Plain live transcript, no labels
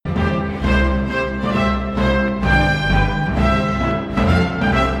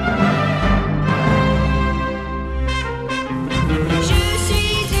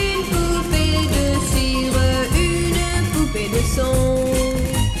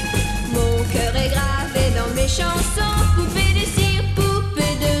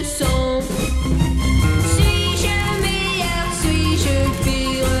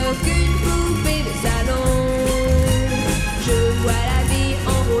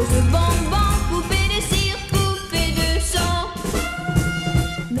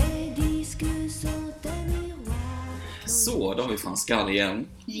vi Franskall igen.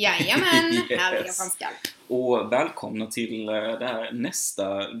 Jajamän, härliga Franskall. Och välkomna till det här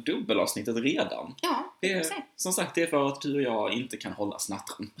nästa dubbelavsnittet redan. Ja, som sagt, det är för att du och jag inte kan hålla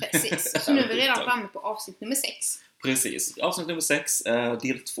snattren. Precis, så nu är vi redan framme på avsnitt nummer 6. Precis, avsnitt nummer 6,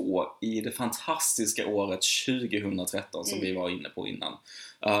 del 2 i det fantastiska året 2013 som vi var inne på innan.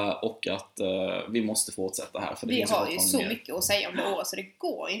 Och att vi måste fortsätta här. För det vi har ju så mycket att säga om det året så det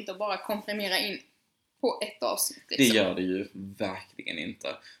går inte att bara komprimera in på ett avsnitt. Liksom. Det gör det ju verkligen inte.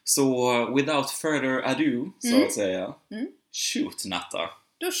 Så without further ado, så att säga, shoot Natta.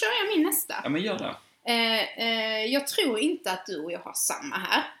 Då kör jag min nästa. Ja, men gör det. Jag tror inte att du och jag har samma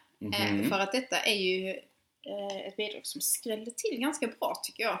här. För att detta är ju ett bidrag som skrällde till ganska bra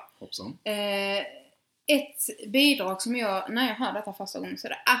tycker jag. Hoppsan. Ett bidrag som jag, när jag hör detta första gången så är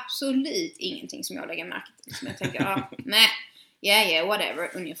det absolut ingenting som jag lägger märke till. Som jag tänker, nej,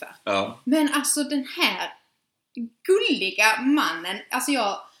 whatever, ungefär. Ja. Men alltså den här gulliga mannen, alltså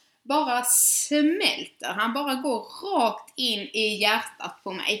jag bara smälter. Han bara går rakt in i hjärtat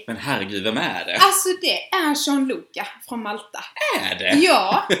på mig. Men herregud, vem är det? Alltså det är Jean-Luca från Malta. Är det?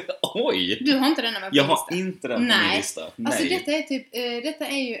 Ja. Oj. Du har inte den med på Jag din har lista. inte den på min lista. Nej. Alltså detta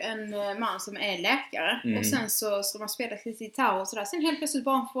är ju en man som är läkare. Och sen så ska man spela lite gitarr och sådär. Sen helt plötsligt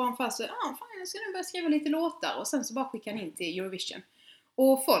bara får han fast så, jag ska nu börja skriva lite låtar. Och sen så bara skickar han in till Eurovision.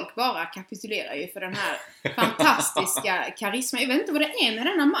 Och folk bara kapitulerar ju för den här fantastiska karisma. Jag vet inte vad det är med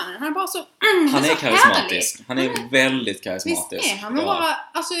denna mannen. Han är bara så han är så karismatisk. Härlig. Han är väldigt karismatisk. Visst är han. Men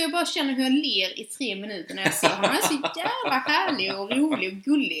jag bara känner hur jag ler i 3 minuter när jag ser honom. Han är så jävla härlig och rolig och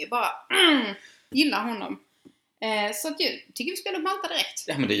gullig. Bara gillar honom. Så att jag tycker vi spelar på Malta direkt.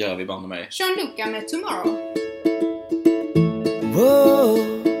 Ja, men det gör vi bara med mig. Jean-Luca med Tomorrow. Whoa,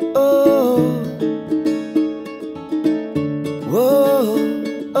 oh. Whoa,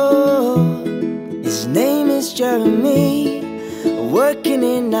 oh. His name is Jeremy, working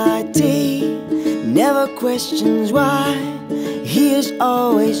in IT, never questions why. He has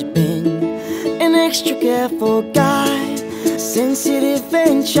always been an extra careful guy, sensitive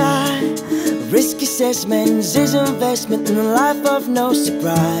and shy. Risk assessments, his investment in a life of no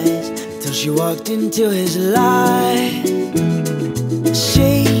surprise. Till she walked into his life.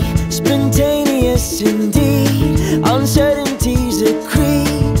 She, spontaneous indeed, uncertainties a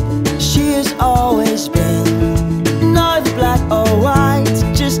creed. She has always been neither black or white,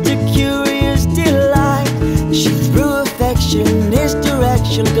 just a curious delight. She threw affection, his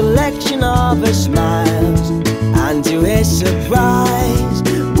direction, collection of her smiles. And to his surprise,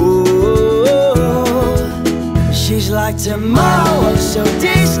 ooh, she's like tomorrow, so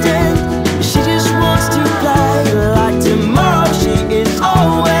distant. She just wants to play like tomorrow. She is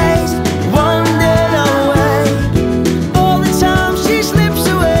always one day away. All the time she slips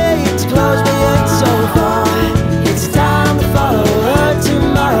away. It's close but yet so far. It's time to follow her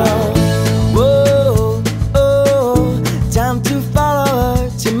tomorrow. Whoa, oh, time to follow her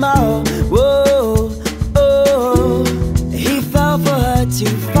tomorrow. Whoa, oh, he fell for her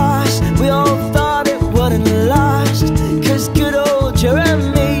too fast. We all thought it wouldn't last. 'Cause good old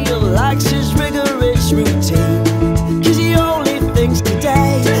Jeremy likes his rigorous routine. 'Cause he only thinks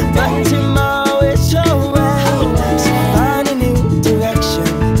today, but tomorrow is away. So find a new direction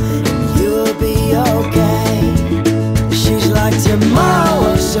and you'll be okay. She's like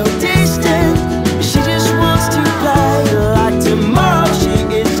tomorrow, so distant. She just wants to play like tomorrow. She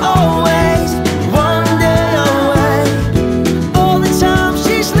is always one day away. All the time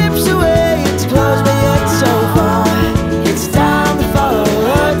she slips away. It's close but yet so far. It's time to follow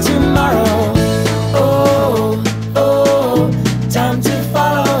her tomorrow. Oh, oh, time to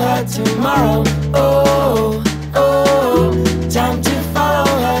follow her tomorrow. Oh, oh, time to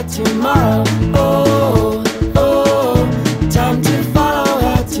follow her tomorrow. Oh, oh, time to follow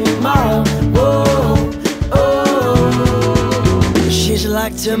her tomorrow. Oh, oh, she's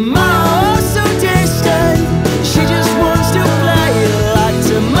like tomorrow, so distant. She just wants to play like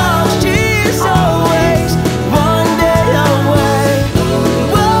tomorrow. She is always one day away.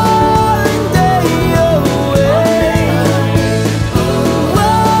 One day away.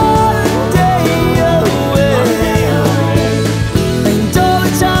 One day away. And all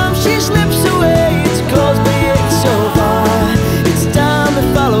the time she slips away. It's close but yet so far. It's time to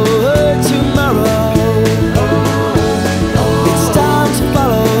follow her tomorrow. It's time to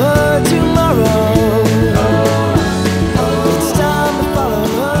follow her tomorrow. It's time to follow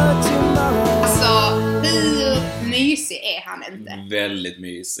her tomorrow. Alltså, hur mysig är han inte? Väldigt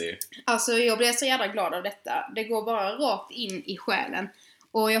mysig. Alltså jag blir så jävla glad av detta. Det går bara rakt in i själen.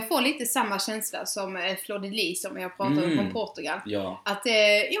 Och jag får lite samma känsla som Flodeli som jag pratade om från Portugal. Ja. Att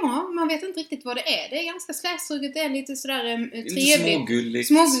man vet inte riktigt vad det är. Det är ganska slätstruket, det är lite sådär trevligt.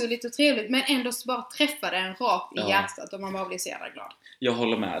 Smågulligt och trevligt. Men ändå så bara träffar den rakt i hjärtat och man bara blir så jävla glad. Jag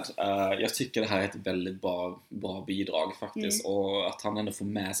håller med. Jag tycker det här är ett väldigt bra bidrag faktiskt. Och att han ändå får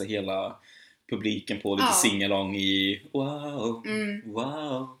med sig hela publiken på lite singalong i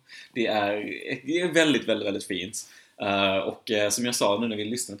wow. Det är väldigt, väldigt, väldigt fint. Och som jag sa nu när vi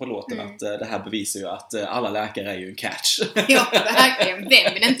lyssnade på låten att det här bevisar ju att alla läkare är ju en catch. Ja, verkligen.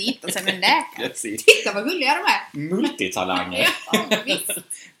 Vem vill inte hitta sig med en läkare? Titta vad gulliga de är. Multitalanger. Ja, visst.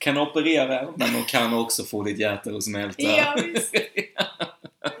 Kan operera, men de kan också få ditt hjärta att smälta. Ja, visst.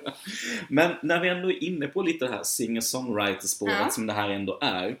 Men när vi ändå är inne på lite det här singer-songwriter-spåret som det här ändå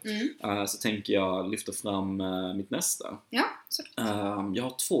är, så tänker jag lyfta fram mitt nästa. Ja, jag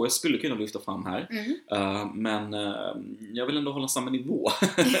har 2 jag skulle kunna lyfta fram här, men jag vill ändå hålla samma nivå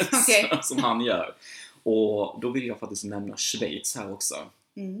som han gör. Och då vill jag faktiskt nämna Schweiz här också.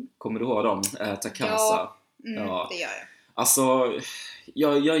 Kommer du ihåg dem? Takasa. Ja, det gör jag. Alltså,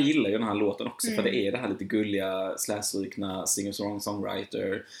 jag gillar ju den här låten också för det är det här lite gulliga, släsrykna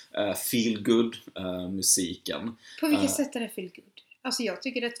singer-songwriter, feel-good musiken. På vilket sätt är det feel-good? Alltså jag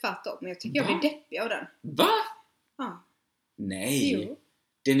tycker det är tvärtom, men jag tycker jag blir deppig av den. Va? Ja. Nej. Jo.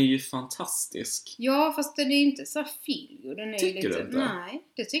 Den är ju fantastisk. Ja, fast den är ju inte så feel-good. Den är tycker lite, du inte? Nej,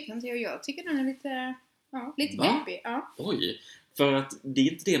 det tycker inte jag. Jag tycker den är lite deppig. Ja. Oj, för att det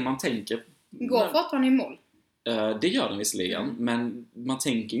är inte det man tänker. Går fortfarande i mål. Det gör den visserligen, men man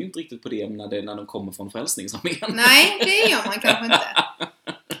tänker ju inte riktigt på det när de kommer från Frälsningsarmén. Nej, det gör man kanske inte.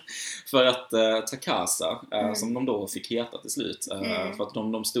 För att Takasa, som de då fick heta till slut, för att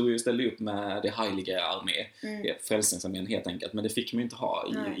de ställde upp med det heliga armé, Frälsningsarmén helt enkelt, men det fick man ju inte ha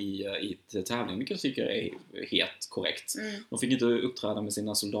i tävling, vilket jag tycker är helt korrekt. De fick inte uppträda med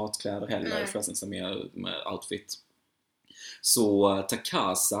sina soldatkläder heller, Frälsningsarmén med outfit. Så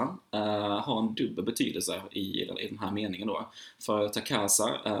Takasa har en dubbel betydelse i den här meningen då. För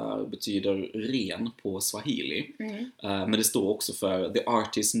Takasa betyder ren på Swahili. Men det står också för The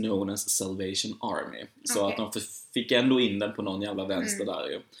Artist Known as Salvation Army. Så att de fick ändå in den på någon jävla vänster där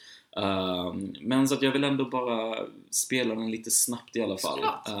ju. Men så att jag vill ändå bara spela den lite snabbt i alla fall.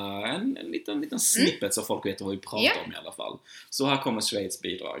 En liten snippet så folk vet vad vi pratar om i alla fall. Så här kommer Schweiz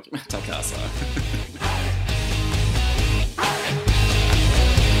bidrag med Takasa.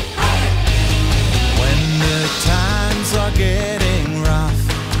 Times are getting rough.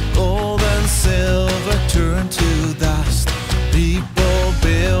 Gold and silver turn to dust. People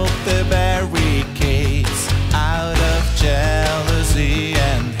built their barricades out of jealousy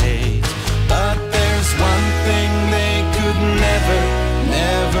and hate. But there's one thing they could never,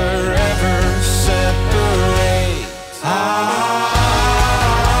 never, ever separate.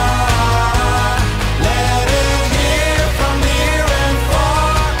 Let it hear from near and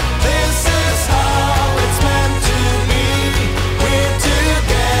far. This is how it's meant to be. We're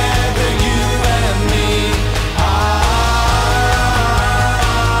together, you and me.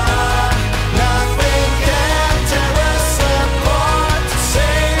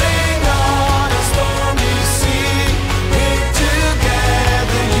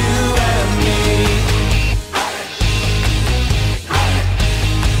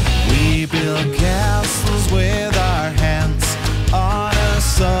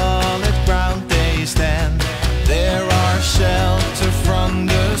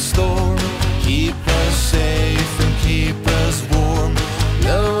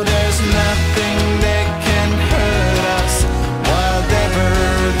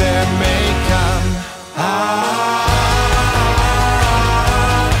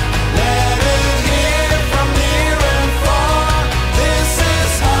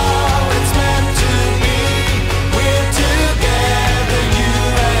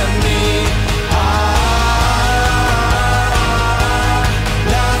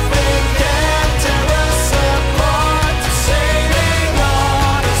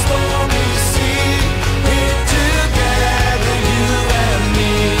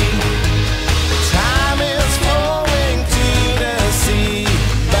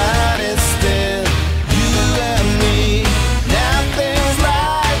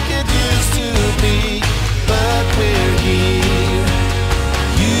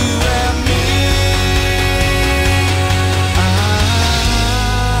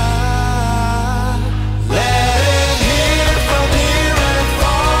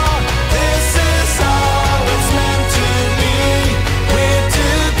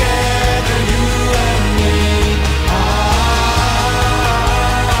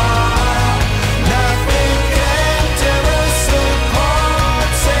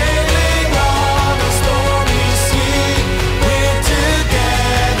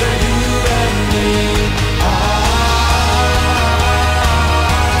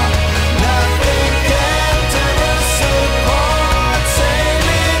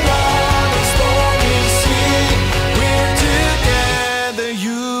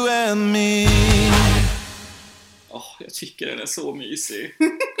 tycker den är så mysig.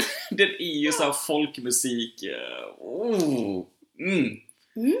 Den är ju så här folkmusik.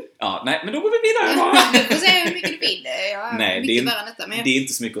 Ja, nej, men då går vi vidare bara. Du får säga hur mycket du vill. Nej, mycket värre än detta, men det är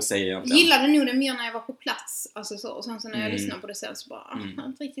inte så mycket att säga egentligen. Jag gillade nog det mer när jag var på plats. Alltså så, och sen så när jag lyssnade på det sen så bara,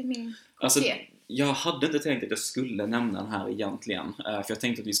 inte riktigt min kvalitet. Jag hade inte tänkt att jag skulle nämna den här egentligen. För jag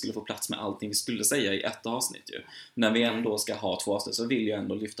tänkte att vi skulle få plats med allting vi skulle säga i ett avsnitt ju. När vi ändå ska ha 2 avsnitt så vill jag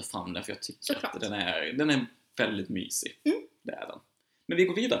ändå lyfta fram den. För jag tycker Såklart. att den är väldigt mysig. Det är den. Men vi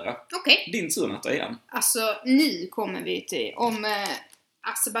går vidare. Okej. Din tur Natta igen. Alltså nu kommer vi till, om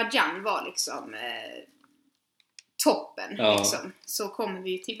Azerbaijan var liksom toppen liksom, så kommer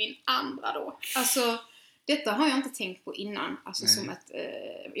vi till min andra då. Alltså detta har jag inte tänkt på innan, alltså som ett,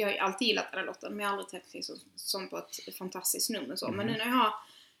 jag har alltid gillat den här låten, men jag har aldrig tänkt liksom, som på ett fantastiskt nummer så. Men nu när jag har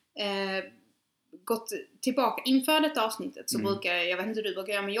gått tillbaka inför detta avsnittet så brukar jag vet inte hur du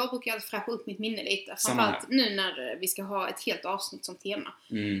brukar göra, men jag brukar alltid fräscha upp mitt minne lite. Framförallt nu när vi ska ha ett helt avsnitt som tema.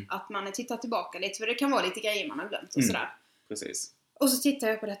 Att man tittar tillbaka lite, för det kan vara lite grejer man har glömt och sådär. Precis. Och så tittar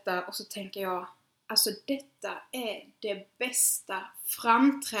jag på detta och så tänker jag, alltså detta är det bästa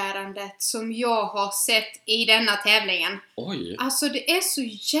framträdandet som jag har sett i denna tävlingen. Oj. Alltså det är så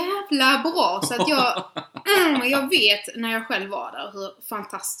jävla bra så att jag vet när jag själv var där hur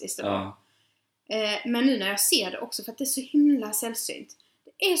fantastiskt det var. Men nu när jag ser det också, för att det är så himla sällsynt.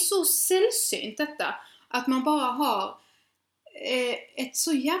 Det är så sällsynt detta, att man bara har ett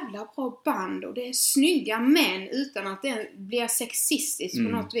så jävla bra band och det är snygga män utan att det blir sexistiskt på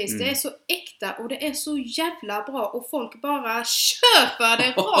något vis. Det är så äkta och det är så jävla bra och folk bara köper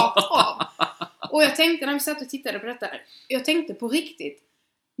det rakt av. Och jag tänkte när vi satt och tittade på detta, jag tänkte på riktigt,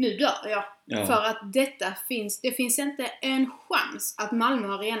 nu dör jag. För att det finns inte en chans att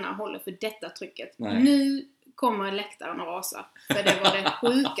Malmö Arena håller för detta trycket. Nej. Nu kommer läktaren att rasa. För det var det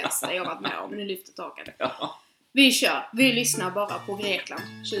sjukaste jag varit med om. Nu lyfter taket. Ja. Vi kör. Vi lyssnar bara på Grekland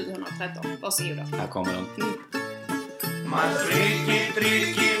 2013. Varsågoda. Här kommer den. Μας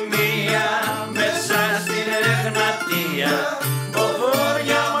τρίκι μία μέσα στην Εγνατία.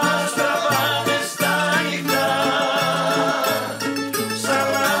 Ποδόρια μας τραβάνε στα νυχτά. Σαν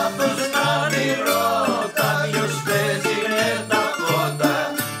λάθος να νηρώτα, ποιος παίζει με τα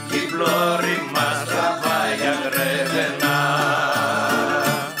φώτα. Κι η πλώρη μας τραβάει αγρεβενά.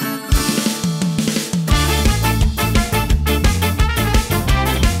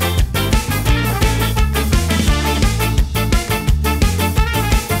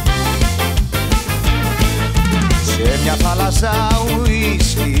 Μια θάλασσα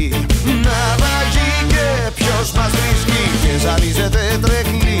ουίσκι να ραγεί και ποιος μας βρίσκει και ζαλίζεται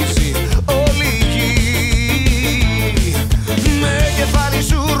τρεχνήσει όλη η γη. Με κεφάλι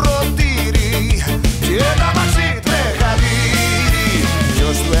σου ρωτήρι και τα μαξί τρεχαλήρι.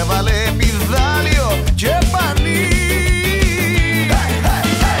 Ποιος του έβαλε πιδάλιο και πανί.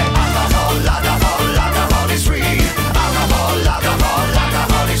 Alcohol, alcohol, alcohol is free. Alcohol, alcohol,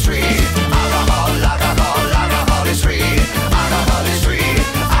 alcohol is free. Alcohol, alcohol, alcohol is free. Alcohol is free.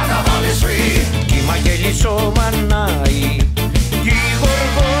 Alcohol is free. Κύμα και λύσο μανάει κι η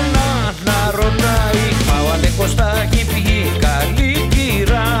γοργόνα να ρωτάει. Μα ο Αλέκος θα έχει βγει καλή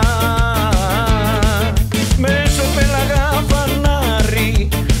κυρά. Μέσω πέλαγα φανάρι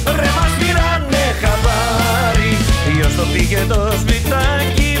ρε μας πήρανε χαμπάρι. Ποιος το πήγε το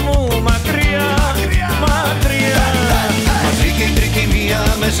σπιτάκι μου μακριά, μακριά. Μας βρήκε η τρικυμία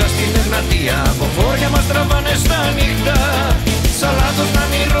μέσα στην Εγνατία. Από φόρια μας τραβάνε στα νύχτα. Σαν λάθος να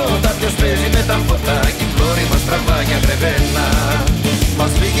μη ρώτα ποιος παίζει με τα φώτα. Κι η πλώρη μας τραβάει αγρεβένα.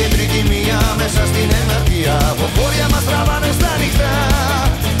 Μας βρήκε η τρικυμία μέσα στην Εγνατία. Από φόρια μας τραβάνε στα νύχτα.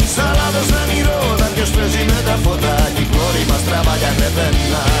 Σαν λάθος να μη ρώτα ποιος παίζει με τα φώτα. Κι η πλώρη μας τραβάει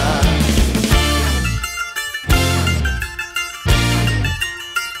αγρεβένα.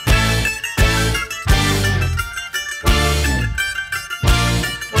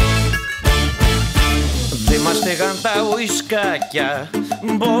 Μας στεγαν τα ουισκάκια,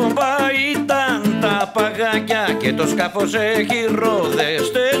 μπόμπα ήταν τα παγάκια και το σκάφος έχει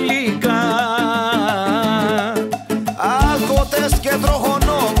ρόδες τελικά. Αλκοτές και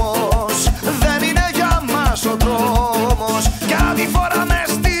τροχονόμος, δεν είναι για μας ο δρόμος. Κάτι φορά μες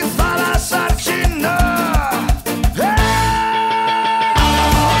στη θάλασσα αρχινά.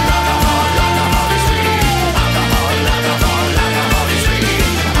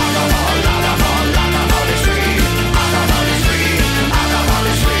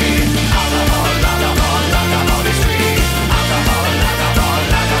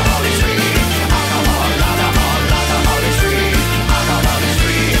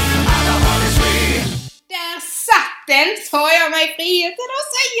 Där satt den, tar jag mig friheten att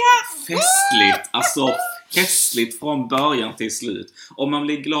säga. Festligt, alltså hästligt från början till slut. Om man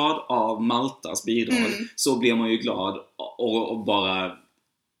blir glad av Maltas bidrag så blir man ju glad och bara...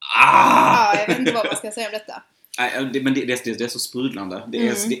 Ja, jag vet inte vad man ska säga om detta. Men det är så sprudlande. Det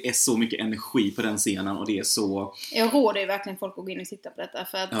är så mycket energi på den scenen och det är så... Jag råder ju verkligen folk att gå in och titta på detta.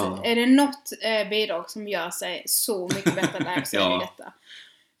 För att är det något bidrag som gör sig så mycket bättre live så är det detta.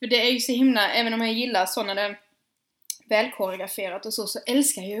 För det är ju så himla, även om jag gillar sådana där välkoreograferat och så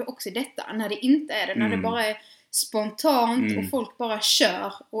älskar jag ju också detta. När det inte är det, när det bara är spontant och folk bara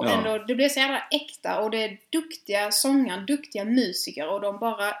kör och ändå, det blir så jävla äkta och det är duktiga sångare, duktiga musiker och de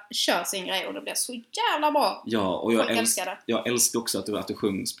bara kör sin grej och det blir så jävla bra. Ja, och jag älskar också att det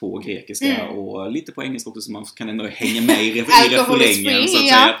sjungs på grekiska och lite på engelska också så man kan ändå hänga med i refrängen så att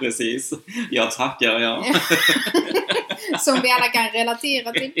säga, precis. Jag tackar, Som vi alla kan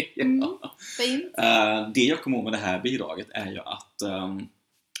relatera till. Fint. Det jag kommer ihåg med det här bidraget är ju att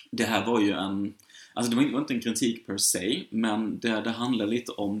det här var ju alltså det var inte en kritik per se, men det handlar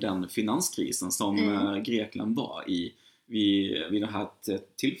lite om den finanskrisen som Grekland var i vid det här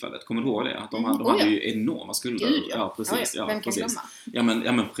tillfället. Kommer du ihåg det? Att de hade ju enorma skulder. Gud, ja, precis. Ja, vem kan precis. glömma?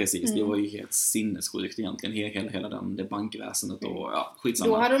 Ja, men precis. Det var ju helt sinnessjukt egentligen. Hela det bankväsendet och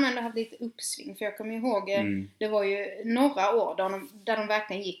skitsamma. Då hade de ändå haft lite uppsving. För jag kommer ihåg, det var ju några år där de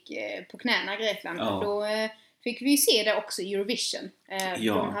verkligen gick på knäna i Grekland. Då fick vi se det också i Eurovision.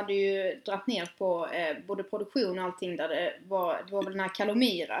 De hade ju dratt ner på både produktion och allting där det var väl den här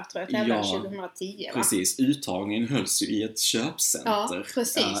Kalomira, tror jag, tävlade 2010. Va? Precis, uttagningen hölls ju i ett köpcenter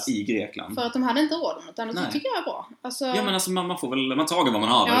i Grekland. För att de hade inte råd med något annat, det tycker jag är bra. Alltså... Ja, men alltså man får väl, man tager vad man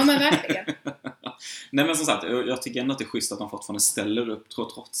har. Ja, men verkligen. Nej, men som sagt, jag tycker ändå att det är schysst att de fortfarande ställer upp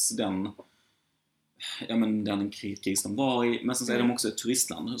trots den kris de var i. Men sen är de också ett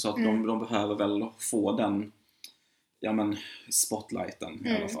turistland, så att de behöver väl få den spotlighten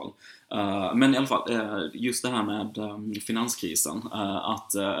i alla fall. Men i alla fall, just det här med finanskrisen,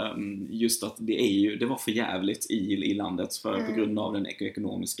 att just att det var för jävligt i landet på grund av den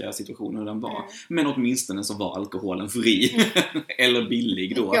ekonomiska situationen hur den var. Men åtminstone så var alkoholen fri eller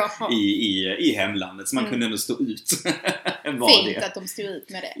billig då i hemlandet, så man kunde ändå stå ut. Fint att de stod ut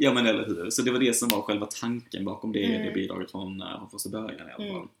med det. Ja, men eller hur. Så det var det som var själva tanken bakom det bidraget från första början i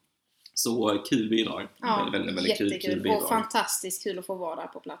alla fall. Så kul bidrag. Väldigt kul bidrag. Och fantastiskt kul att få vara där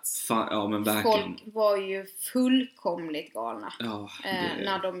på plats. Ja, men verkligen. Folk var ju fullkomligt galna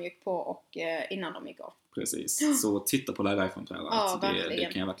när de gick på och innan de gick av. Precis. Så titta på live-framträdandet. Det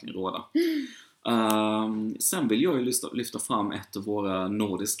kan jag verkligen råda. Sen vill jag ju lyfta fram ett av våra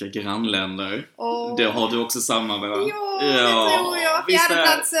nordiska grannländer. Det har du också samma med, va? Ja, det tror jag.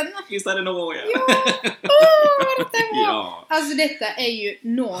 Fjärdeplatsen. Visst är det Norge? Ja. Alltså detta är ju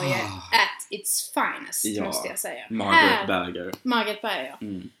Norge at its finest, måste jag säga. Margaret Berger.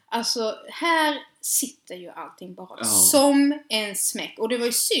 Alltså här sitter ju allting bara som en smäck. Och det var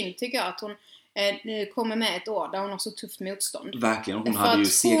ju synd, tycker jag, att hon kommer med ett år där hon har så tufft motstånd. Verkligen, hon hade ju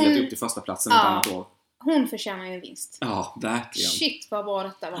seglat upp till första platsen ett annat år. Hon förtjänar ju en vinst. Ja, verkligen. Shit vad bra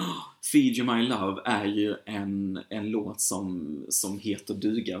detta var. Feed You My Love är ju en låt som heter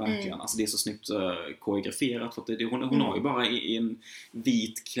duga verkligen. Alltså det är så snyggt koreograferat. För att hon har ju bara i en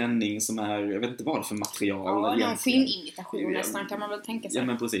vit klänning som är, jag vet inte vad det är för material. Ja, en skinnimitation nästan kan man väl tänka sig. Ja,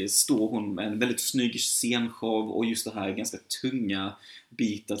 men precis. Står hon med en väldigt snygg scenshow och just det här ganska tunga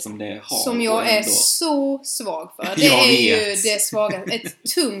bitet som det har. Som jag är så svag för. Det är ju det svaga. Ett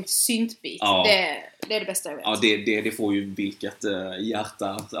tungt syntbit. Ja. Det är det bästa jag vet. Ja, det får ju vilket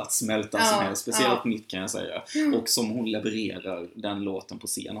hjärta att smälta som helst. Speciellt mitt, kan jag säga. Och som hon levererar den låten på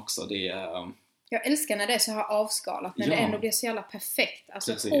scen också. Jag älskar när det är så här avskalat, men det ändå blir så jävla perfekt.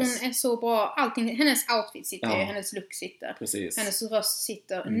 Alltså hon är så bra. Allting, hennes outfit sitter, hennes look sitter. Precis. Hennes röst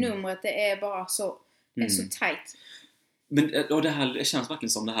sitter. Numret, det är bara så, det är så tight. Men och det här känns verkligen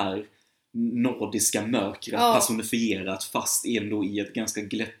som det här nordiska mörkret personifierat, fast ändå i ett ganska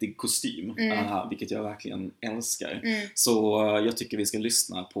glättig kostym, vilket jag verkligen älskar. Så jag tycker vi ska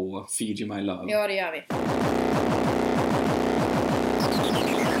lyssna på Feed You My Love. Ja, det gör vi.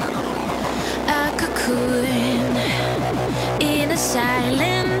 A cocoon in a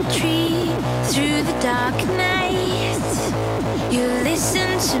silent tree through the dark night. You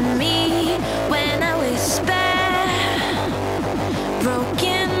listen to me when I whisper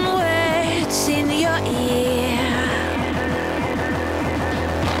broken words in your ear,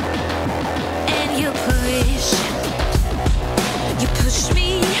 and you push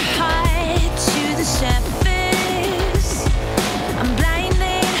me hard to the surface. I'm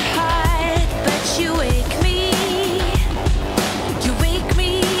blinded hard, but you wake me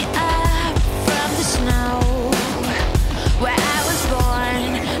up from the snow where I was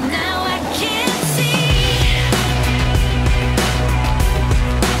born. Now I can't see.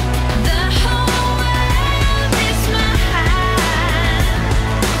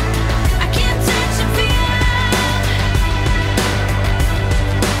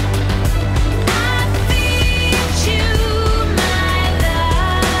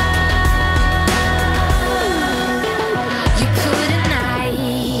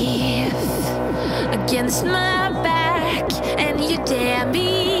 against my back, and you dare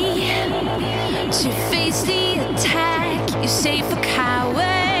me to face the attack. You say for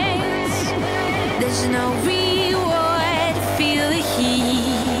cowards, there's no reward. Feel the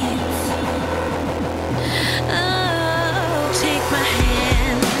heat. Oh, take my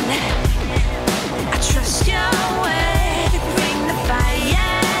hand. I trust your word. Bring the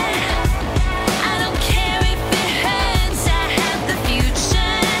fire. I don't care if it hurts. I have the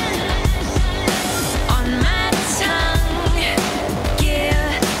future on my tongue. Give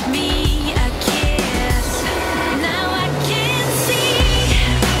me a kiss. Now I can see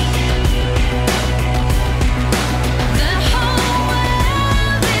the whole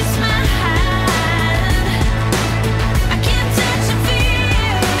world is my hand. I can't touch and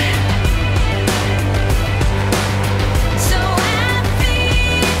feel, so I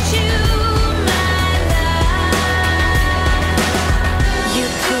feed you my love. You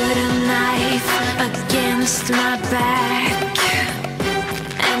put a knife against my back,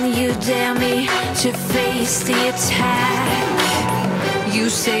 and you dare me to face the attack. You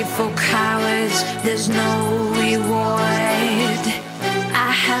say for cowards, there's no reward.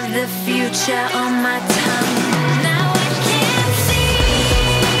 I have the future on my tongue. Now I can see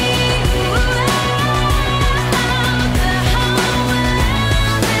the whole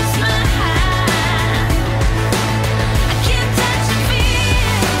world is my hand. I can't touch and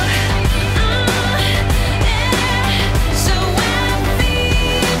feel, so I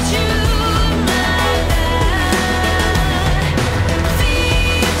feed you my love.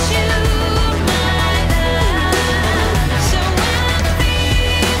 Feed you my love. So I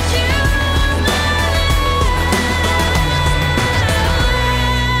feed you my love.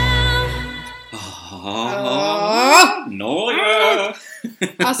 Norge!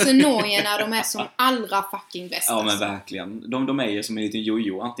 Alltså Norge när de är som allra fucking bäst. Ja men verkligen. De är ju som en liten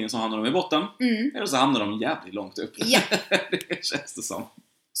jojo. Antingen så hamnar de i botten, eller så hamnar de jävligt långt upp. Ja. Det känns det som.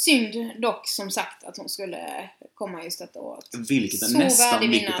 Synd dock som sagt att hon skulle komma just detta året. Nästan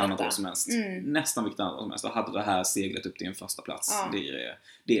vilket annat år som helst. Nästan vilket annat år som helst. Då hade det här seglet upp till en första plats. Ja.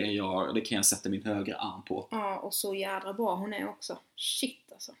 Det kan jag sätta min högra arm på. Ja, och så jädra bra hon är också.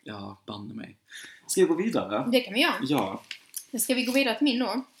 Shit alltså. Ja, banne mig. Ska vi gå vidare? Det kan vi göra. Ja, Ska vi gå vidare till min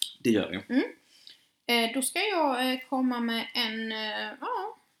då? det gör vi. Då ska jag komma med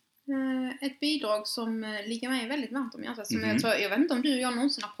ett bidrag som ligger mig väldigt varmt om hjärtat. Som jag vet inte om du och jag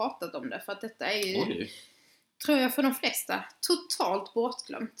någonsin har pratat om det. För att detta är ju, tror jag för de flesta, totalt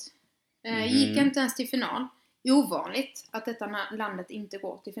bortglömt. Gick inte ens till final. Ovanligt att detta landet inte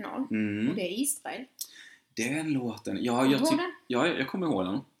går till final. Och det är Israel. Den låten. Jag kommer ihåg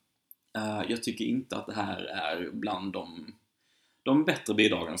den. Jag tycker inte att det här är bland de bättre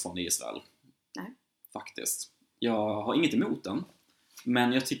bidragen från Israel. Nej. Faktiskt. Jag har inget emot den.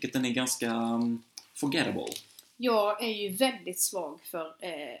 Men jag tycker att den är ganska forgettable. Jag är ju väldigt svag för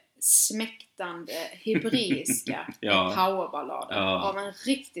smäktande hebreiska powerballader av en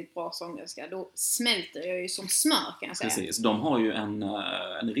riktigt bra sångerska. Då smälter jag ju som smör kan jag säga. Precis, de har ju en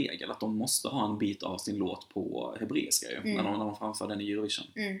regel att de måste ha en bit av sin låt på hebreiska ju, när de framför den i Eurovision.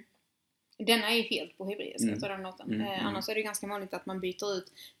 Den är ju helt på hebreiska så den låten. Annars är det ganska vanligt att man byter ut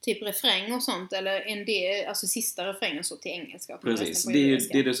typ refräng och sånt, eller en del, alltså sista refrängen så till engelska. Precis,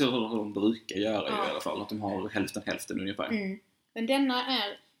 det är det så de brukar göra i alla fall, att de har hälften ungefär. Men denna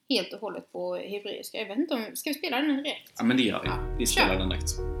är helt och hållet på hebreiska. Jag vet inte om, ska vi spela den direkt? Ja men det gör vi, vi spelar den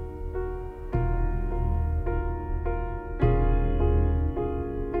direkt.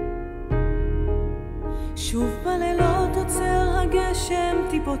 שוב בלילות עוצר הגשם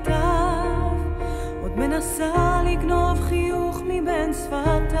טיפותיו, עוד מנסה לגנוב חיוך מבין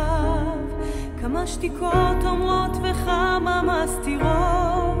שפתיו, כמה שתיקות אומרות וכמה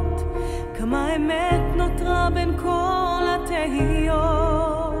מסתירות, כמה אמת נותרה בין כל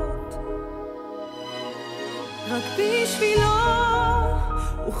התהיות. רק בשבילו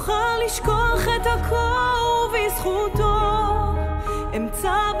אוכל לשכוח את הכל ובזכותו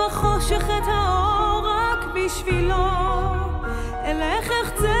אמצא בחושך את האור. רק בשבילו אלך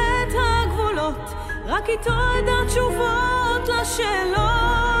אחצה את הגבולות, רק איתו אדע תשובות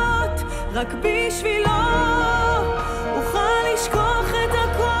לשאלות. רק בשבילו אוכל לשכוח את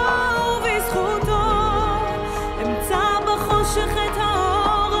הכל ובזכותו אמצא בחושך את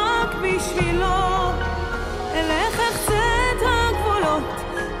האור. רק בשבילו אלך אחצה את הגבולות,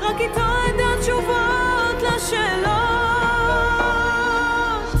 רק איתו אדע תשובות לשאלות.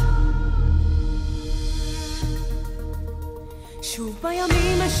 שוב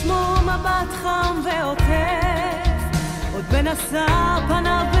בימים אשמור מבט חם ועוטף, עוד מנסה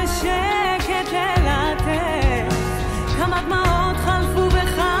פניו בשקט ללטף, כמה דמעות חלפו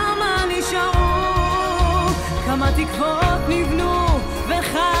וכמה נשארו, התקוות נבנו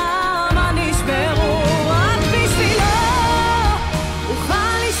וכמה נשברו רק בשבילו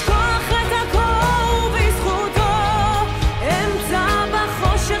אוכל לשכוח את הקור בזכותו אמצע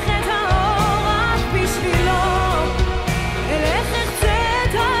בחושך את האור רק בשבילו אלך אחצה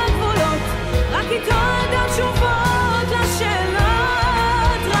את הגבולות רק איתו אדע תשובות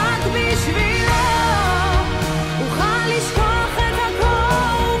לשאלות רק בשבילו אוכל לשכוח את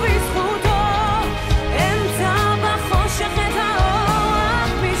הקור בזכותו אמצע בחושך את האור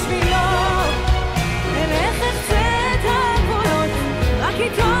רק בשבילו אלך אחצה את הגבולות רק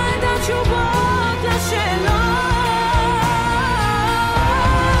איתו אדע תשובות לשאלות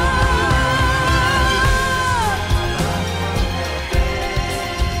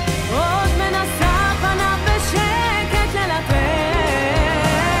עוד מנסה פניו בשקט ללטף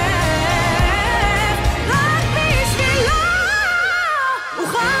רק בשבילו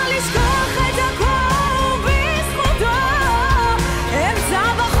אוכל לשכוח את הקור בזכותו אמצע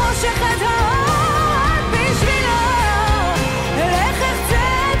בחושך את האור רק בשבילו אלך אחצה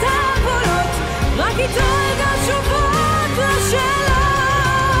את הגבולות רק איתו אדע תשובות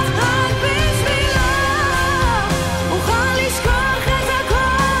לשאלות רק בשבילו אוכל לשכוח את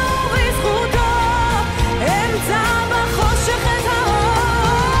הקור בזכותו אמצע בחושך את האור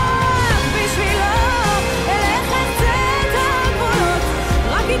רק בשבילו אלך אחצה את הגבולות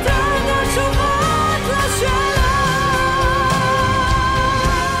רק איתו אדע תשובות לשאלות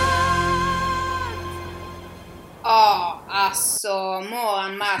Alltså,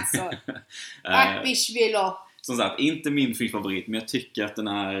 Moran Mattsson. Tack Bishvilo. Som sagt, inte min favorit, men jag tycker att den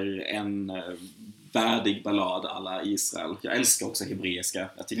är en värdig ballad alla Israel. Jag älskar också hebreiska.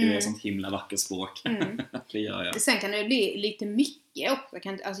 Jag tycker det är ett sånt himla vackert språk. Det gör jag. Sen kan det bli lite mycket också.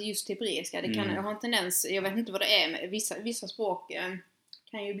 Alltså just hebreiska. Det kan ha en tendens, jag vet inte vad det är, men vissa språk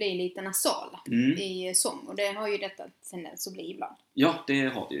kan ju bli lite nasala i sång. Och det har ju detta tendens att bli ibland. Ja, det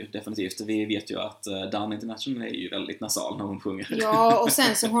har det ju definitivt. Vi vet ju att Dan International är ju väldigt nasal när hon sjunger. Ja, och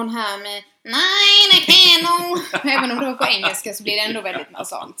sen så hon här med nej, det kan nog. Även om det var på engelska så blir det ändå väldigt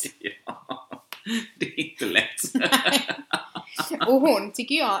nasalt. Ja, det är inte lätt. Och hon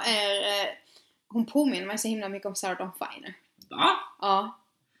tycker jag är hon påminner mig så himla mycket om Sarah Dawn Finer. Va? Ja.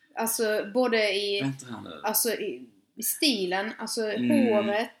 Alltså både i Vänta här nu. alltså i stilen, alltså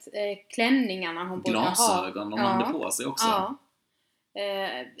håret, klänningarna hon borde ha. Glasögon hon hade på sig också. Ja.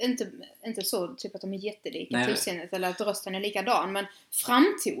 Inte så typ att de är jättelika till utseendet eller att rösten är likadan, men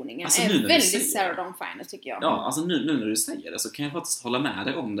framtoningen alltså, är väldigt Sarah Dawn Finer tycker jag. Ja, alltså nu när du säger det så kan jag faktiskt hålla med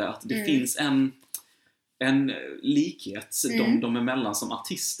dig om det, att det finns en likhet de emellan som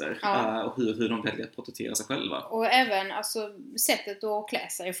artister och hur de väljer att porträttera sig själva. Och även alltså sättet att klä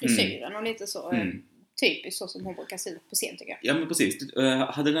sig, frisyren och lite så typiskt så som hon brukar se ut på scen tycker jag. Ja men precis.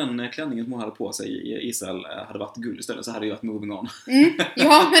 Hade den klänningen som hon hade på sig i Israel hade varit guld istället så hade det varit Moving On.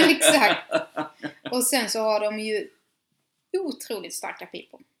 Ja men exakt. Och sen så har de ju otroligt starka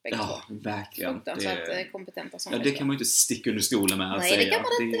pipor. Ja, verkligen. Fruktansvärt kompetenta som det kan man ju inte sticka under stolen med att Nej, säga. Det kan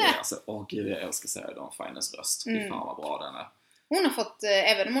man inte det. Alltså, gud, jag älskar Sarah Dawn Finers röst. Fy fan vad bra den är. Hon har fått,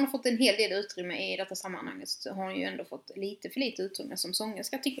 även om hon har fått en hel del utrymme i detta sammanhanget så har hon ju ändå fått lite för lite utrymme som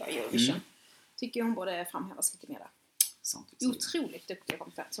sångerska tycker jag i Eurovision. Tycker hon borde framhävas lite mer där. Otroligt duktig och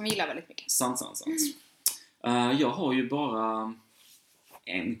kompetent som gillar väldigt mycket. Sant. Jag har ju bara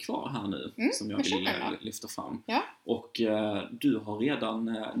en kvar här nu som jag vill lyfta fram. Ja. Och du har redan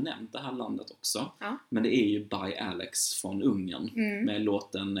nämnt det här landet också. Ja. Men det är ju By Alex från Ungern med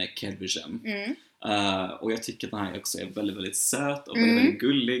låten Kedvishem. Och jag tycker att den här också är väldigt, väldigt söt och väldigt, väldigt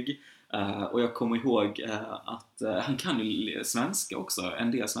gullig. Och jag kommer ihåg att han kan ju svenska också,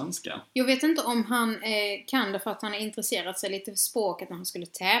 en del svenska. Jag vet inte om han kan det för att han har intresserat sig lite för språket när han skulle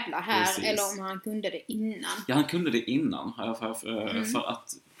tävla här. Precis. Eller om han kunde det innan. Ja, han kunde det innan. För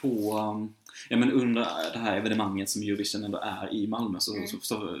att på... Ja, men under det här evenemanget som Eurovision ändå är i Malmö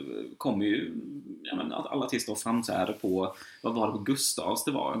så kommer ju alla artister framträder på, vad var det på Gustavs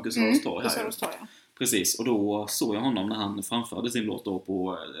torg här. Ja. Precis, och då såg jag honom när han framförde sin låt då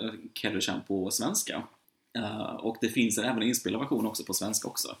på Kedvishem på svenska. Och det finns även en inspelad version också på svenska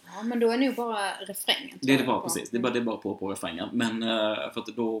också. Ja, men då är nog bara refrängen. Det är bara precis, det är bara på refrängen. Men för att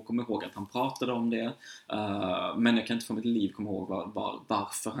då kommer jag ihåg att han pratade om det. Men jag kan inte för mitt liv komma ihåg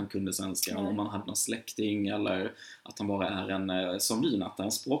varför han kunde svenska. Om han hade någon släkting eller att han bara är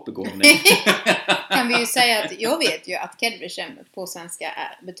en språkbegåvning. Kan vi ju säga att jag vet ju att Kedvishem på svenska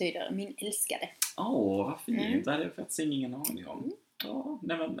betyder min älskade. Vad fint. Det hade jag faktiskt ingen aning om. Ja,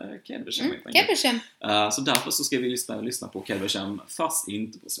 nej men Kedvishem. Så därför så ska vi lyssna på Kedvishem fast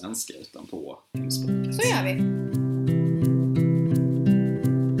inte på svenska utan på hemspråket. Så gör vi.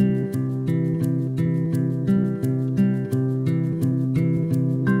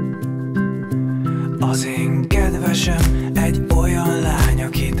 kedvesem, egy olyan lány,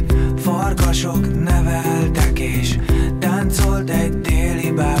 akit farkasok neveltek, és táncolt egy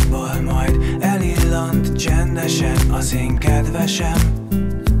déli bábbal, majd elillant csendesen az én kedvesem.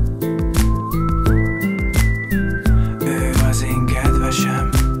 Ő az én kedvesem.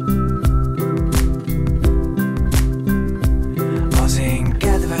 Az én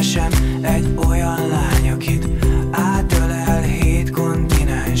kedvesem, egy olyan lány, akit átölel 7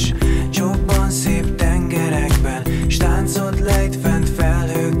 kontinens, csobban szép tengerekben, s táncot lejt fent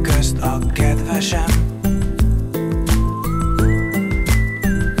felhők közt a kedvesem.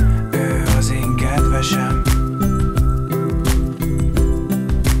 Ő az én kedvesem.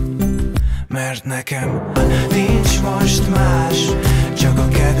 Mert nekem nincs most más, csak a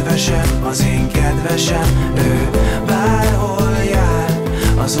kedvesem, az én kedvesem. Ő bárhol jár,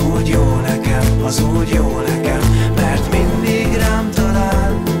 az úgy jó nekem, az úgy jó nekem, mert mindig rám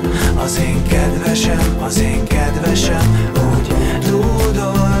talál. Az én kedvesem, az én kedvesem, úgy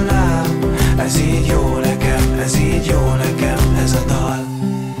dúdolnám. Ez így jó nekem, ez így jó nekem, ez a dal.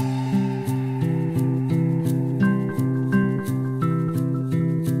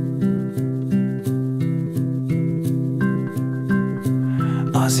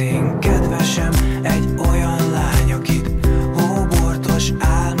 Az én kedvesem, egy olyan lány, akit hóbortos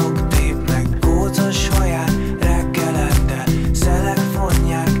álmok tépnek, kócos haját reggelente, szelek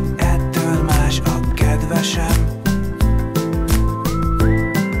fonják, ettől más a kedvesem.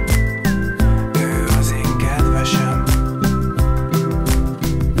 Ő az én kedvesem.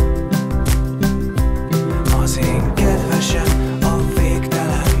 Az én kedvesem, a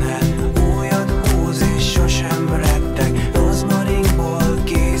végtelennel újat húz és sosem retteg, rozmarinból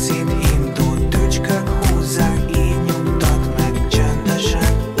készít intót, tücskök húzzák, így nyugtat meg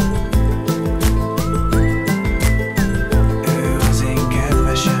csendesen. Ő az én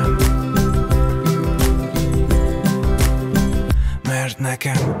kedvesem. Mert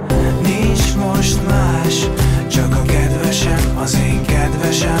nekem nincs most más, csak a kedvesem, az én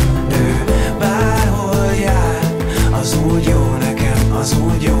kedvesem. Ő bárhol jár, az úgy jó nekem, az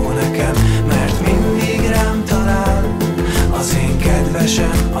úgy jó nekem, mert mindig rám talál. Az én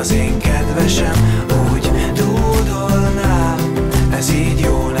kedvesem, az én kedvesem, úgy dúdolnám. Ez így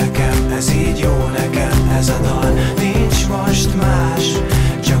jó nekem, ez így jó nekem, ez a dal. Nincs most más,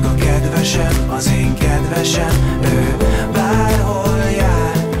 csak a kedvesem, az én kedvesem. Ő bárhol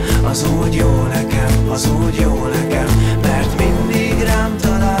jár, az úgy jó nekem, az úgy jó nekem, mert mindig rám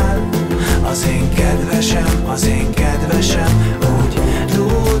talál. Az én kedvesem, az én kedvesem, úgy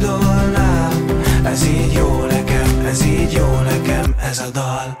dúdolnám. Ez így jó nekem, ez így jó nekem, ez a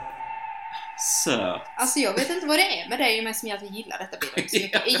dal. Så. Alltså jag vet inte vad det är, men det är ju mest som att jag gillar detta bidrag så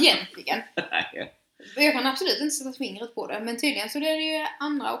mycket, egentligen. Jag kan absolut inte sätta fingret på det, men tydligen så är det ju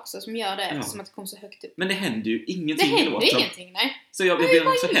andra också som gör det eftersom att det kom så högt upp. Men det händer ju ingenting. Det händer ingenting, nej. Så jag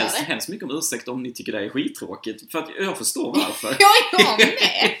ber så hemskt mycket om ursäkt om ni tycker det är skittråkigt. För att jag förstår varför. Jag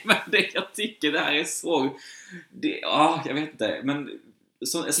med! Men jag tycker det här är så... jag vet inte. Men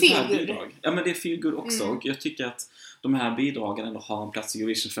så här bidrag. Ja, men det är feel good också. Och jag tycker att de här bidragen ändå har en plats i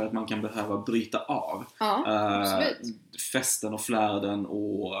Eurovision för att man kan behöva bryta av. Ja, absolut. Festen och flärden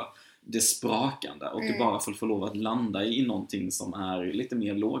och det sprakande. Och bara få lov att landa i någonting som är lite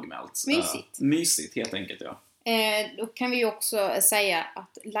mer lågmält. Mysigt. Mysigt, helt enkelt, ja. Då kan vi ju också säga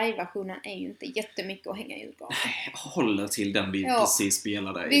att live-versionen är ju inte jättemycket att hänga i julgranen. Nej, håller till den vi precis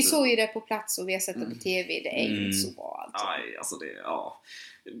spelade. Vi såg ju det på plats och vi har sett det på tv. Det är ju inte så bra alltså. Nej, alltså det... Ja.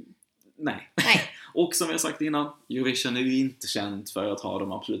 Nej. Och som jag sagt innan, Eurovision är ju inte känt för att ha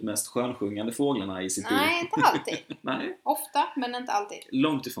de absolut mest skönsjungande fåglarna i sitt liv. Nej, inte alltid. Nej. Ofta, men inte alltid.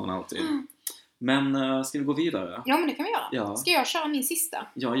 Långt ifrån alltid. Men ska vi gå vidare? Ja, men det kan vi göra. Ja. Ska jag köra min sista?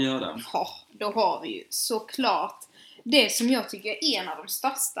 Jag gör det. Ja, då har vi ju såklart det som jag tycker är en av de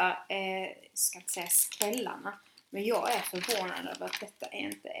största, ska inte säga skrällarna. Men jag är förvånad över att detta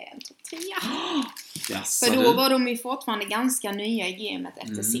inte är en topp 10. Yes, för då var de ju fortfarande ganska nya i gamet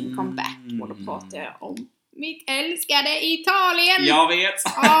efter sin comeback. Och då pratar jag om mitt älskade Italien! Jag vet!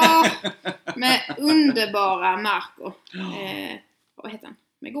 Ja, med underbara Marco. Vad heter han?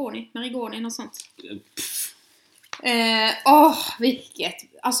 Merigoni, något sånt. Vilket...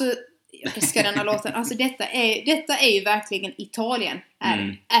 Alltså, jag älskar den här låten. Alltså, detta är ju verkligen Italien.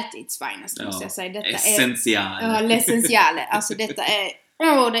 At its finest, måste jag säga. Detta Essenziale. Ja, l'essenziale. Alltså, detta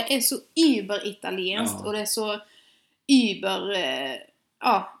är... det är så über-italienskt. Och det är så über...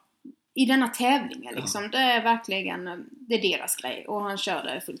 i denna tävlingen liksom. Det är verkligen det är deras grej och han kör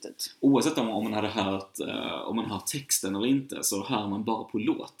det fullt ut. Oavsett om man hade hört om man hör texten eller inte, så hör man bara på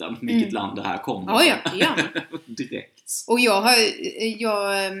låten vilket land det här kommer. Ja. Direkt. Och jag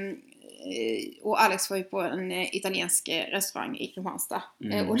och Alex var ju på en italiensk restaurang i Kristianstad. Och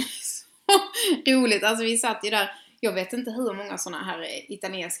det är så roligt. Alltså vi satt ju där. Jag vet inte hur många sådana här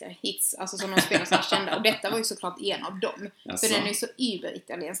italienska hits, alltså som de spelar så här kända. Och detta var ju såklart en av dem. Jaså. För den är ju så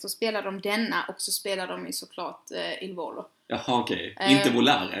über-italiensk. Då spelar de denna och så spelar de ju såklart Il Volo. Jaha, okej. Inte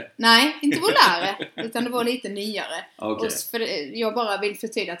Volare? Nej, inte Volare. Utan det var lite nyare. Okej. Och för jag bara vill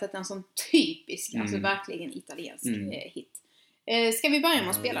förtydliga att det är en sån typisk, alltså verkligen italiensk hit. Ska vi börja med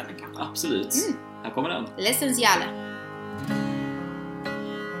att spela den kanske? Absolut. Här kommer den. L'essenziale.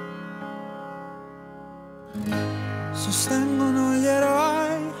 Sostengono gli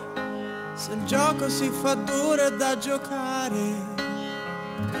eroi se il gioco si fa duro e da giocare.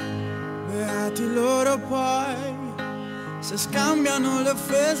 Beati loro poi se scambiano le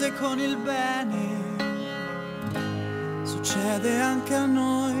offese con il bene. Succede anche a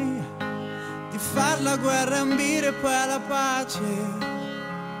noi di far la guerra e ambire poi alla pace.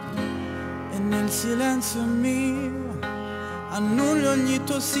 E nel silenzio mio annullo ogni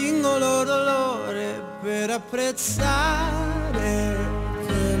tuo singolo dolore per apprezzare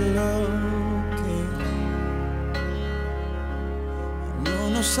quello che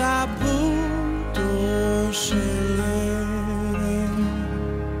non ho saputo scegliere.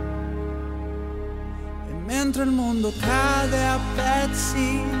 E mentre il mondo cade a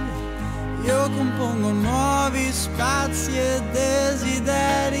pezzi, io compongo nuovi spazi e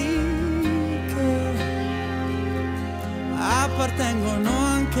desideri che appartengono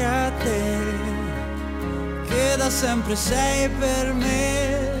anche a te, che da sempre sei per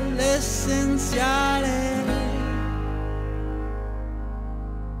me l'essenziale.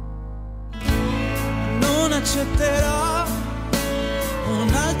 Non accetterò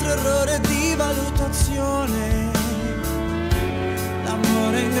un altro errore di valutazione,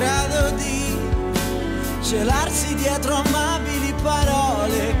 l'amore è in grado di celarsi dietro amabili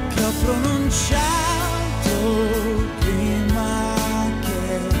parole che ho pronunciato prima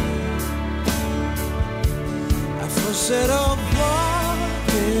che fossero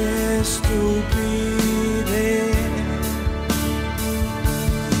vuote, stupide.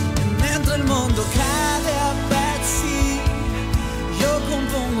 E mentre il mondo cade a pezzi, io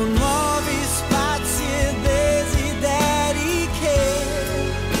compongo nuovi spazi e desideri che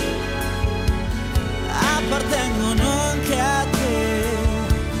appartengono anche a te.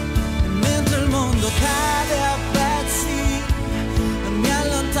 E mentre il mondo cade a pezzi, mi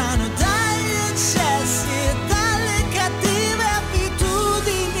allontano dagli eccessi e dalle cattive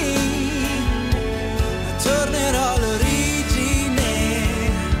abitudini. Tornerò all'origine,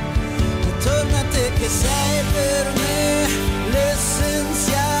 torna a te che sei per me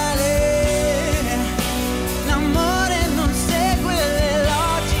l'essenziale. L'amore non segue le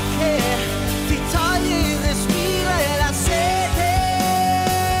logiche, ti toglie il respiro e la sete.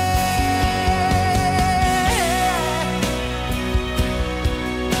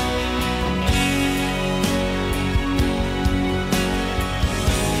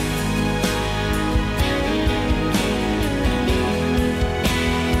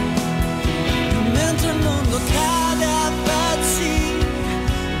 Mentre il mondo cade a pezzi,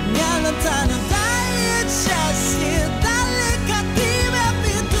 mi allontano dagli eccessi e dalle cattive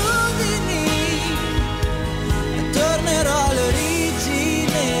abitudini. E tornerò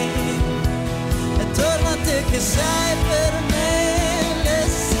all'origine, e torno a te che sei per me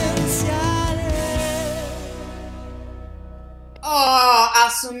l'essenziale.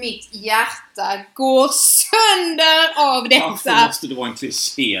 Alltså mitt hjärta går sönder av detta. Varför måste det vara en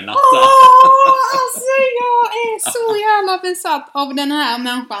kliché, Natta? Alltså jag är så jävla besatt av den här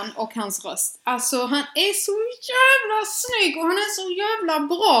människan och hans röst. Alltså han är så jävla snygg och han är så jävla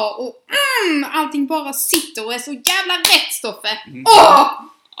bra och allting bara sitter och är så jävla rätt, Stoffe.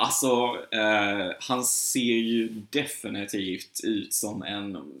 Alltså, han ser ju definitivt ut som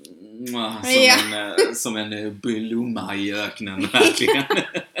som en blomma i öknen, verkligen.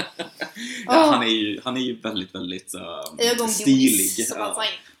 Han är ju väldigt, väldigt stilig.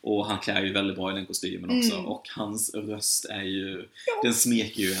 Och han klär ju väldigt bra i den kostymen också. Och hans röst är ju, den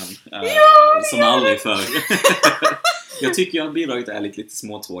smeker ju en som aldrig förr. Jag tycker att bidraget är lite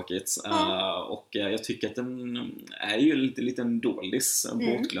småtråkigt. Och jag tycker att den är ju lite en doldis,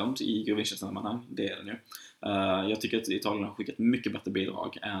 bortglömd i Eurovision-sammanhang. Det är den ju. Jag tycker att Italien har skickat mycket bättre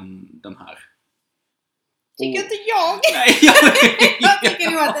bidrag än den här. Tycker inte jag. Nej, jag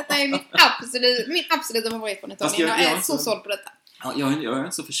tycker nog att detta är min absoluta favorit från Italien. Jag är så såld på detta. Jag är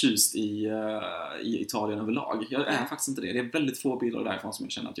inte så förtjust i Italien överlag. Jag är faktiskt inte det. Det är väldigt få bidrag därifrån som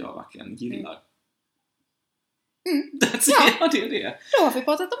jag känner att jag verkligen gillar. Ja, det är det. Då har vi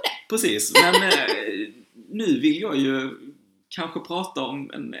pratat om det. Precis, men nu vill jag ju kanske prata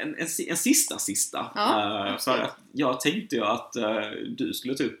om en sista. För att jag tänkte ju att du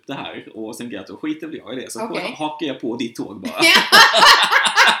skulle ta upp det här och sen att då skiter väl jag i det. Så hakar jag på ditt tåg bara.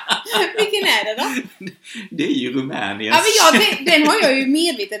 Vilken är det då? Det är ju Rumänien. Ja, men den har jag ju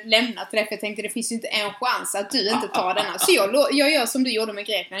medvetet lämnat till det, för jag tänkte det finns ju inte en chans att du inte tar denna. Så jag gör som du gjorde med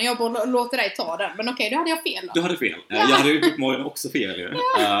Grekland. Jag bara låter dig ta den. Men okej, då hade jag fel då. Du hade fel. Jag hade ju uppenbarligen också fel ju.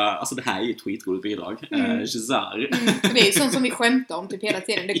 Alltså det här är ju ett skitroligt bidrag. Cesar. Det är ju sånt som vi skämtar om typ hela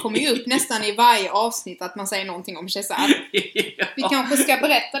tiden. Det kommer ju upp nästan i varje avsnitt att man säger någonting om Cesar. Vi kanske ska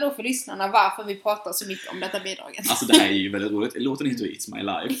berätta då för lyssnarna varför vi pratar så mycket om detta bidraget. Alltså det här är ju väldigt roligt. Låten heter It's My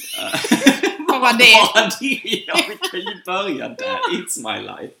Life. Vad var det? Ja, vi kan ju börja där. It's My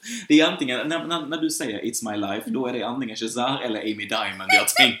Life. Det är antingen, när du säger It's My Life, då är det antingen Cesar eller Amy Diamond jag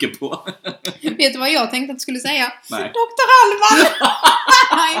tänker på. Vet du vad jag tänkte att du skulle säga? Nej. Dr. Alban!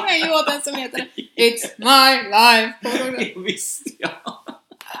 Han är med i låten som heter It's My Life. Visst, ja.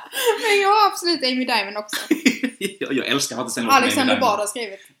 Men jag har absolut Amy Diamond också. Jag älskar faktiskt den låten. Alexander Bard har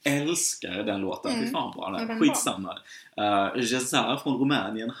skrivit. Älskar den låten. Fy fan bra. Ja, skitsamma. Cesar från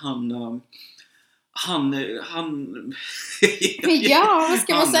Rumänien, han ja, vad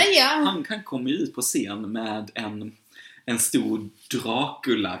ska man säga? Han kan komma ut på scen med en stor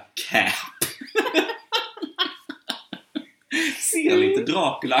Dracula-cap. Ser lite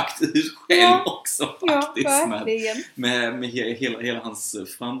Dracula-aktigt ut själv också faktiskt. Med hela hans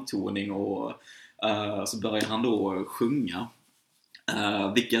framtoning och så börjar han då sjunga.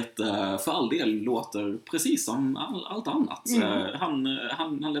 Vilket för all del låter precis som allt annat.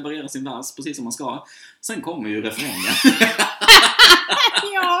 Han levererar sin vers precis som man ska. Sen kommer ju refrängen.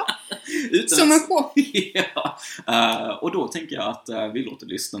 Ja, som en chock. Ja. Och då tänker jag att vi låter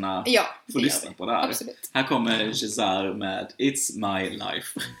lyssnarna få lyssna på det här. Absolut. Här kommer Cesar med It's My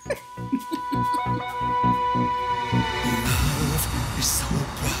Life. Love is so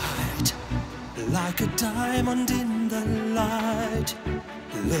bright, like a diamond in the light.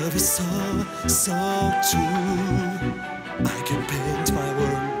 Love is so, so true. I can paint my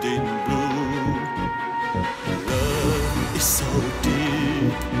world in blue. Love is so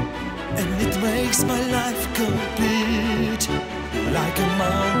deep, and it makes my life complete. Like a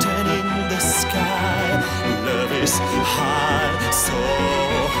mountain in the sky. Love is high, so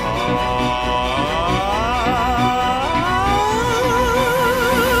high.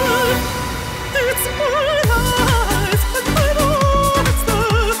 It's my life, and I know it's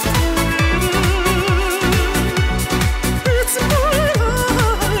not true. It's my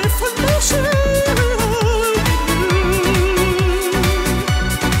life, and I'll share it all with you.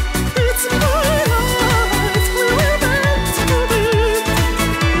 It's my life, we were meant to be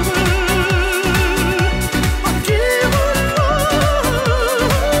together. I'll give my life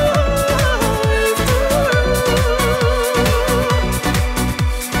to you.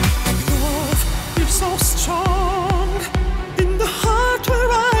 Love is so strong in the heart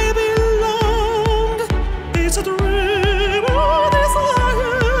where I belong. It's a dream or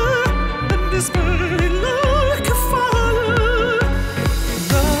desire, and it's burning like a fire.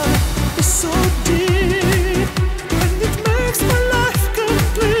 Love is so deep, and it makes my life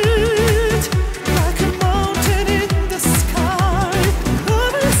complete. Like a mountain in the sky.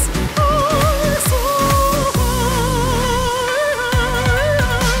 Love is high, so high.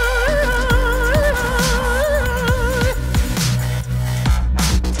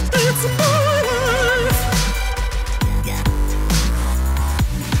 It's my life.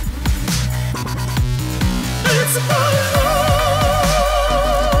 It's my life.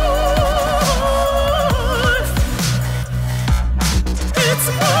 It's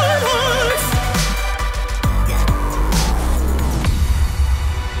my life.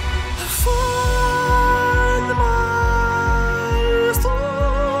 I find my soul.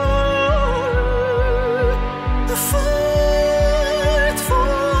 I fight for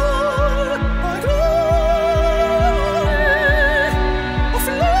my glory of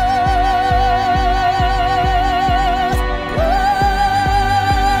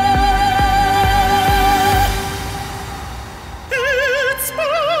It's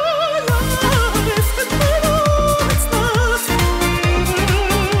my life, and I know it's not true.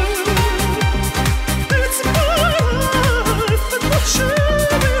 It's my life, and I'll share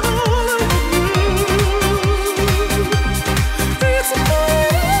it all with you. It's my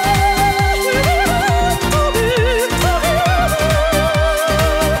life, we were meant to be together.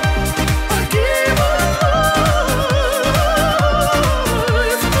 I give my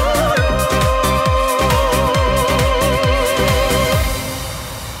life to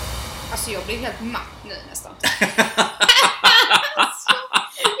Alltså jag blir helt matt nu nästan.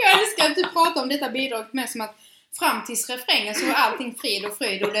 Jag älskar att du pratar om detta bidrag med som att fram tills refrängen så var allting frid och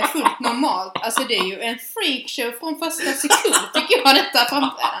fröjd och det är fullt normalt. Alltså det är ju en freakshow från första sekund tycker jag detta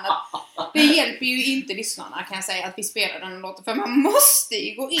framträdandet. Det hjälper ju inte lyssnarna kan jag säga att vi spelar den låten för man måste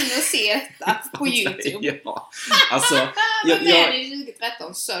ju gå in och se detta på YouTube. Ja. Alltså, Men det är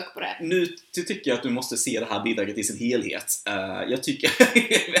 2013, sök på det. Nu tycker jag att du måste se det här bidraget i sin helhet. Jag tycker...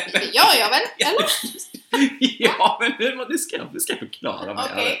 Det gör jag väl, eller? Ja, men du ska förklara mig.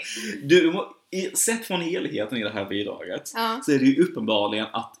 Okay. Sett från helheten i det här bidraget så är det ju uppenbarligen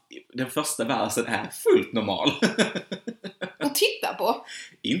att den första versen är fullt normal. Och titta på?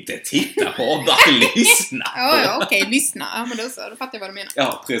 Inte titta på, bara lyssna på. Ja, okej, lyssna. Ja, men då fattar jag vad du menar.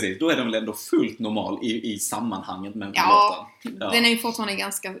 Ja, precis. Då är den väl ändå fullt normal i sammanhanget med låten. Ja, den är ju fortfarande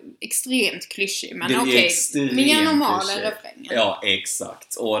ganska extremt klyschig. Men okej, mer normal än refrängen. Ja,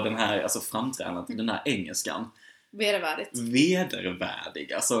 exakt. Och den här, alltså framträdandet, den här engelskan.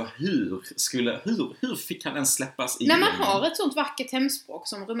 Vedervärdig. Alltså hur fick han ens släppas i? När man har ett sånt vackert hemspråk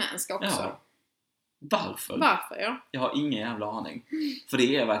som rumänska också. Ja. Varför? Ja. Jag har ingen jävla aning. För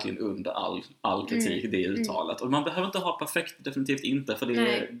det är verkligen under all kritik det uttalet. Och man behöver inte ha perfekt, definitivt inte. För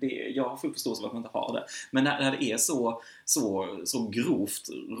jag har full förståelse för att man inte har det. Men när det är så grovt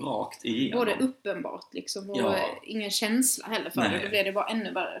rakt igenom. Både uppenbart liksom. Och ingen känsla heller för det. Då blir det bara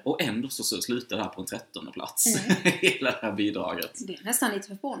ännu värre. Och ändå så slutar det här på en 13:e plats. Hela det här bidraget. Det är nästan lite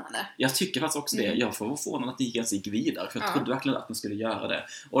förvånande. Jag tycker faktiskt också det. Jag får vara förvånad att det ens gick vidare. För jag trodde verkligen att den skulle göra det.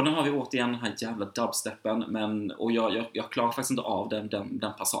 Och nu har vi återigen den här jävla dubsteppen. Och jag klarar faktiskt inte av den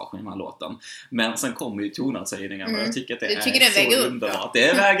passagen i den här låten. Men sen kommer ju tonartshöjningen. Och jag tycker att det är så underbart.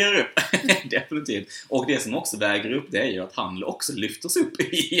 Det väger upp. Definitivt. Och det som också väger upp det är ju att han också lyftes upp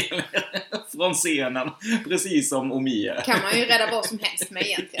från scenen. Precis som Omie. Kan man ju rädda vad som helst med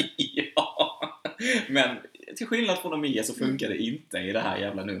egentligen. Ja. Men till skillnad från Omie så funkar det inte i det här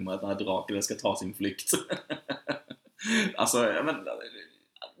jävla numret när Dracula ska ta sin flykt. Alltså, men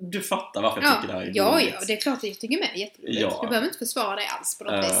du fattar varför jag tycker det här är roligt. Ja, det är klart att jag tycker med det är jätteroligt. Du behöver inte försvara det alls på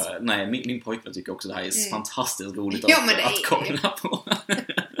något vis. Nej, min pojkvän tycker också det här är fantastiskt roligt att kolla på.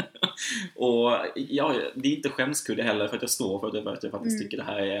 Och det är inte skämskudde heller för att jag står för att jag faktiskt tycker det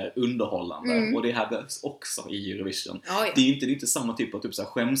här är underhållande. Och det här behövs också i Eurovision. Det är inte samma typ av typ så här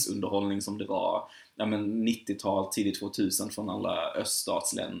skämsunderhållning som det var 90-tal, tidigt 2000 från alla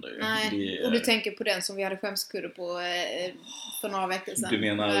öststatsländer. Nej, och du tänker på den som vi hade skämskudde på för några veckor sedan. Du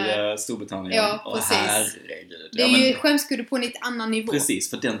menar Storbritannien? Ja, precis. Herregud. Det är ju skämskudde på en lite annan nivå. Precis,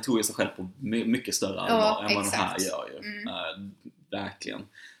 för den tog ju sig själv på mycket större allvar än vad den här gör ju. Verkligen.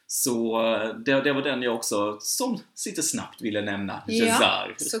 Så det var den jag också som lite snabbt ville nämna. Ja,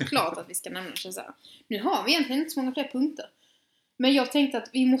 såklart att vi ska nämna Shazar. Nu har vi egentligen inte så många fler punkter. Men jag tänkte att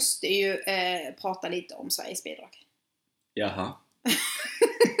vi måste ju prata lite om Sveriges bidrag. Jaha.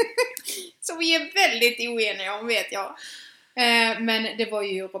 Så vi är väldigt oeniga om, vet jag. Men det var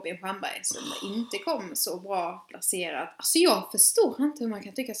ju Robin Stjernberg som inte kom så bra placerat. Alltså jag förstår inte hur man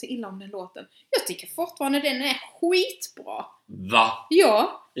kan tycka så illa om den låten. Jag tycker fortfarande den är skitbra. Va?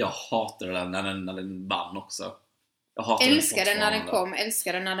 Ja. Jag hatar den när den vann också. Älskar den när den kom,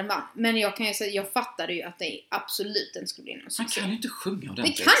 älskar den när den vann. Men jag kan ju säga, jag fattade ju att det absolut inte skulle bli någon succé. Han kan ju inte sjunga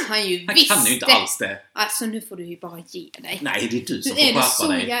ordentligt. Det kan han ju visst. Han kan ju inte alls det. Alltså nu får du ju bara ge dig. Nej, det är du som får skärpa dig. Nu är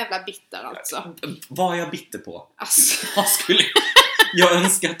du så jävla bitter alltså. Vad är jag bitter på? Alltså. Jag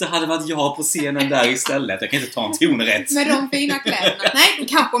önskar att det hade varit jag på scenen där istället. Jag kan inte ta en ton rätt. Med de fina kläderna. Nej, då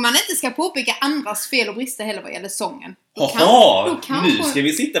kanske man inte ska påpeka andras fel och brister heller vad gäller sången. Nu ska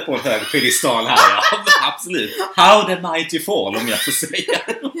vi sitta på en hög pedestal här. Ja. Absolut. How the mighty fall, om jag får säga.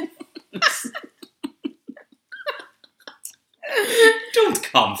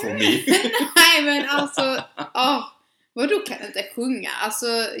 Don't come for me. Nej, men alltså... vadå kan jag inte sjunga? Alltså,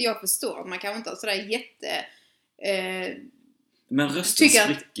 jag förstår. Man kan inte ha sådär jätte... Men rösten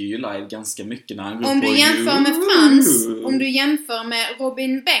spricker ju live ganska mycket när han går om du jämför med Frans, om du jämför med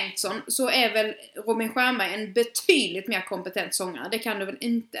Robin Bengtsson, så är väl Robin Stjernberg en betydligt mer kompetent sångare. Det kan du väl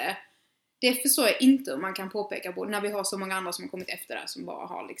inte... Det förstår jag inte om man kan påpeka på när vi har så många andra som har kommit efter där som bara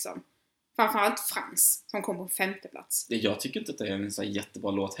har liksom... Framförallt Frans som kom på 5:e plats. Jag tycker inte att det är en så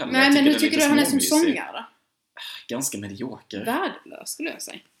jättebra låt heller. Nej, men nu tycker du han är som sångare? Ganska medioker. Värdelös skulle jag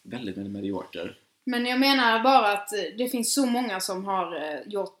säga. Väldigt medioker. Men jag menar bara att det finns så många som har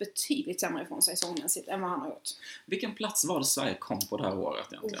gjort betydligt sämre ifrån sig sångmässigt än vad han har gjort. Vilken plats var det Sverige kom på det här året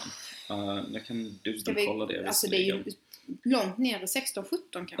egentligen? Jag kan kolla det. Alltså det är ju långt ner, 16-17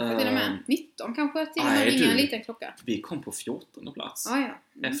 kanske till och med. 19 kanske till och med ringa en liten klocka. Vi kom på 14:e plats.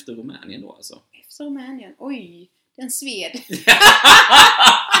 Efter Rumänien då alltså. Efter Rumänien, oj, den sved.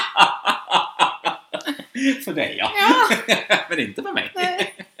 För dig, ja. Men inte för mig.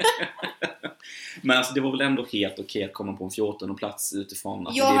 Men alltså, det var väl ändå helt okej att komma på en 14:e plats utifrån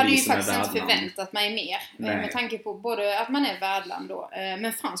att jag det är hade vi ju som är faktiskt inte värdland. förväntat mig mer. Nej. Med tanke på både att man är värdland då.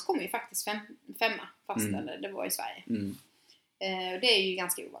 Men Frans kom ju faktiskt femma fast det var i Sverige. Det är ju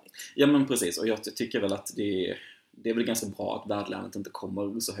ganska ovanligt. Ja men precis, och jag tycker väl att det är väl ganska bra att värdlandet inte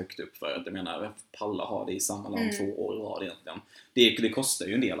kommer så högt upp, för att jag menar, palla har det i samma land 2 år i rad egentligen. Det kostar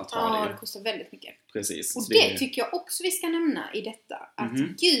ju en del att ha det. Ja, det kostar väldigt mycket. Precis. Och det tycker jag också vi ska nämna i detta. Att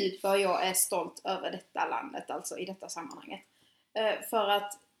gud vad jag är stolt över detta landet, alltså i detta sammanhanget. För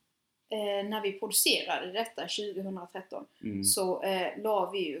att när vi producerade detta 2013 så la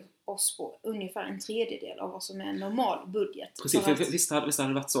vi ju oss på ungefär en tredjedel av vad som är en normal budget. Precis, för visst hade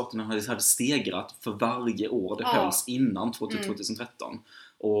det varit så att den hade stegrat för varje år det hölls innan 2013.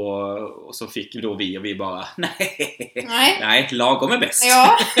 Och så fick då vi bara nej, lagom är bäst.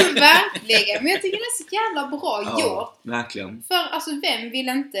 Ja, verkligen. Men jag tycker det är så jävla bra gjort. Verkligen. För alltså vem vill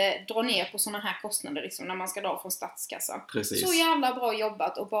inte dra ner på såna här kostnader liksom, när man ska dra från statskassan? Precis. Så jävla bra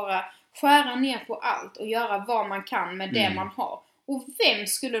jobbat och bara skära ner på allt och göra vad man kan med det man har. Och vem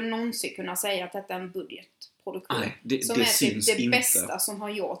skulle någonsin kunna säga att detta är en budgetproduktion? Nej, det som är syns typ det inte. bästa som har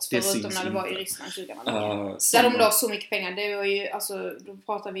gjorts, Det förutom när det var i inte. Ryssland 2009. Där de la så mycket pengar. Det var ju, alltså, då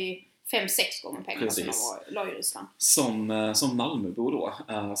pratar vi 5-6 gånger pengar som de la i Ryssland. Som Malmöbo då,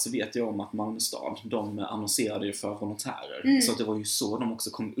 så vet jag om att Malmö stad, de annonserade ju för volontärer. Så att det var ju så de också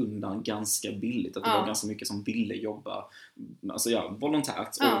kom undan ganska billigt. Att det var ganska mycket som ville jobba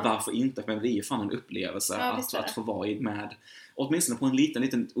volontärt. Och varför inte? Men det är ju fan en upplevelse att få vara med, åtminstone på en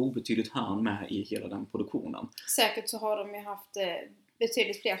liten obetydligt hörn med i hela den produktionen. Säkert så har de ju haft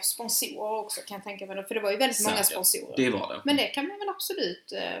betydligt fler sponsorer också, kan jag tänka mig. För det var ju väldigt många sponsorer. Det var det. Men det kan man väl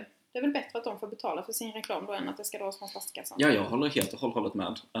absolut... Det är väl bättre att de får betala för sin reklam då än att det ska dras från statskassan. Ja, jag håller helt och hållet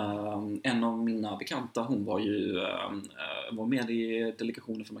med. En av mina bekanta, hon var ju var med i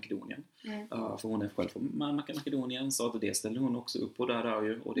delegationen för Makedonien. För hon är själv från Makedonien, så att det ställde hon också upp på där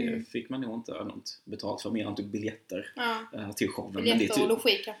ju. Och det fick man nog inte något betalt för, mer än typ biljetter till showen. Biljetter men det är och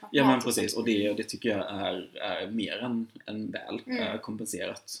logi kanske. Ja men precis, och det tycker jag är mer än väl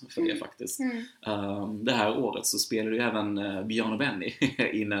kompenserat för det faktiskt. Det här året så spelade ju även Björn och Benny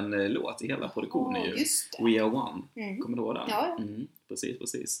in en låt i hela produktionen ju. We Are One. Kommer du ihåg den? Ja.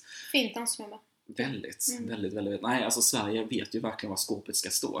 Precis. Fint dansnummer. Väldigt. Nej, alltså Sverige vet ju verkligen vad skåpet ska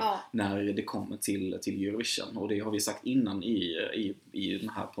stå när det kommer till Eurovision. Och det har vi sagt innan i den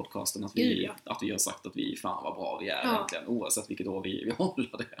här podcasten att vi har sagt att vi fan vad bra vi är egentligen, oavsett vilket år vi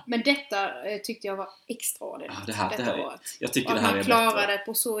håller det. Men detta tyckte jag var extraordinärt. Det här året. Jag tycker och det här man klarade det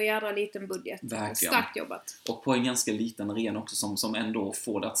på så jävla liten budget. Verkligen. Starkt jobbat. Och på en ganska liten arena också som ändå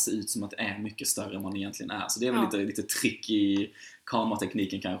får det att se ut som att det är mycket större än vad det egentligen är. Så det är väl lite trick i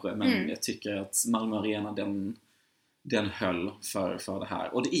kameratekniken kanske, men jag tycker att Malmö Arena den höll för det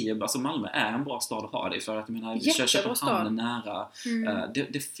här. Och det är alltså Malmö är en bra stad att ha det, för att jag menar, Köpenhamn är nära.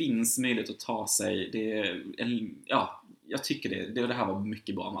 Det finns möjlighet att ta sig. Jag tycker det här var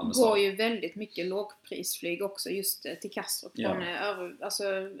mycket bra Malmö stad. Det går ju väldigt mycket lågprisflyg också just till Kastrup från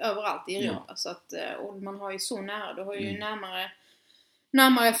överallt i Europa, så att, och man har ju så nära, du har ju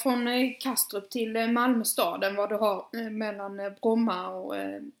närmare från Kastrup till Malmö stad än vad du har mellan Bromma och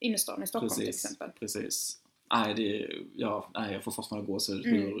innerstaden i Stockholm till exempel. Precis. Jag får fortfarande gå så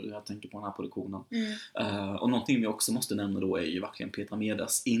hur jag tänker på den här produktionen. Och någonting vi också måste nämna då är ju verkligen Petra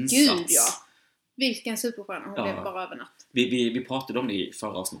Medas insats. Gud ja! Vilken superstjärna, hon blev bara över natt. Vi pratade om det i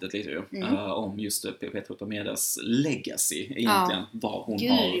förra avsnittet lite om just Petra Medas legacy egentligen. Vad hon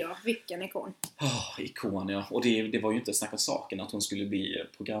har. Gud ja, vilken ikon. Ikon ja. Och det var ju inte snackat saken att hon skulle bli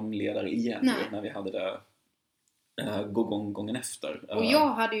programledare igen när vi hade det gången efter. Och jag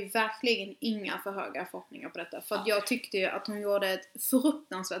hade ju verkligen inga för höga förhoppningar på detta. För att jag tyckte ju att hon gjorde ett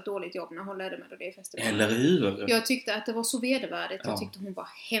fruktansvärt dåligt jobb när hon ledde Melodifestivalen. Eller hur? Jag tyckte att det var så vedervärdigt. Jag tyckte hon var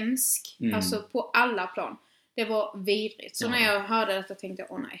hemsk. Alltså på alla plan. Det var vidrigt. Så när jag hörde detta tänkte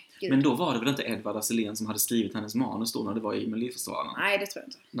jag, nej. Gud. Men då var det väl inte Edvard Asselén som hade skrivit hennes manus då när det var i Melodifestivalen? Nej, det tror jag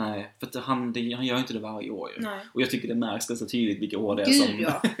inte. Nej, för att han gör inte det varje år ju. Nej. Och jag tycker det märks ganska tydligt vilka år det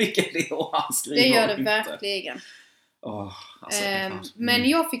är vilka år han skriver. Det gör det verkligen. Men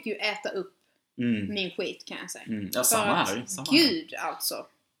jag fick ju äta upp min skit, kan jag säga. Ja, samma här. Gud alltså.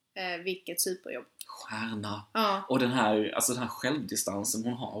 Vilket superjobb. Stjärna. Och den här självdistansen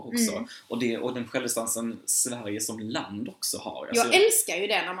hon har också. Och den självdistansen Sverige som land också har. Alltså, jag älskar ju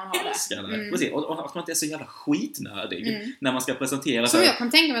det när man har det. Precis. Och att man inte är så jävla skitnödig när man ska presentera. Som jag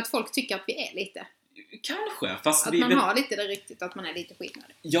kan tänka mig att folk tycker att vi är lite. Kanske, fast att man har lite det riktigt, att man är lite skillnad.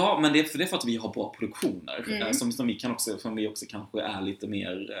 Ja, men det är för att vi har bra produktioner som vi kan också, som vi också kanske är lite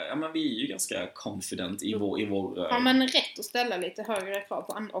mer, ja men vi är ju ganska confident i vår Ja, men rätt att ställa lite högre krav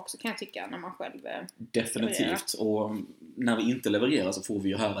på andra också, kan jag tycka, när man själv definitivt, levererar. och när vi inte levererar så får vi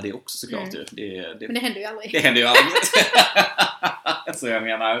ju höra det också såklart ju. Men det händer ju aldrig. Det händer ju aldrig. Så jag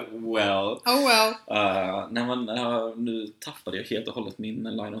menar, nej men nu tappade jag helt och hållet min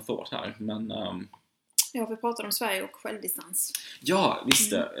line of thought här, men Ja, vi pratade om Sverige och självdistans. ja,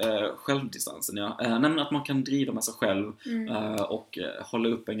 visst självdistansen, ja. Nej, men att man kan driva med sig själv och hålla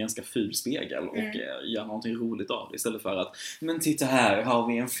upp en ganska ful spegel och göra någonting roligt av det, istället för att, men titta här har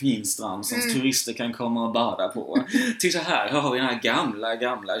vi en fin strand som turister kan komma och bada på. Titta här har vi den här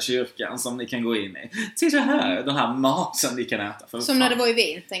gamla kyrkan som ni kan gå in i. Titta här, den här maten ni kan äta. För som när det var i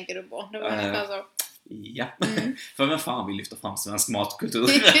Wien, tänker du på. Det var ungefär så. Ja, för vem fan vill lyfta fram svensk matkultur?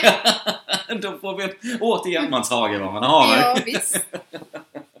 Då får vi återigen man tager vad man har. Ja, visst.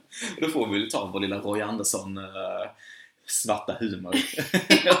 Då får vi ta vår lilla Roy Andersson svarta humor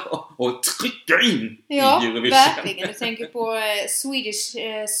och trycka in i Eurovision. Ja, verkligen. Du tänker på Swedish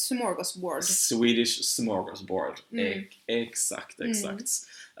smorgasbord. Swedish smorgasbord. Exakt.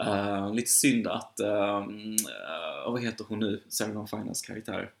 Lite synd att vad heter hon nu? Sarah Finals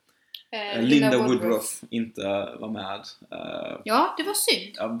karaktär. Linda Woodruff inte var med. Ja, det var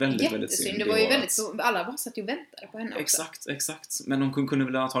synd. Ja, väldigt synd. Det var ju väldigt så, alla bara satt och väntade på henne också. Exakt. Men hon kunde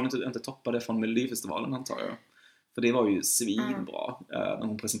väl antagligen inte toppa det från Melodifestivalen, antar jag. För det var ju svinbra när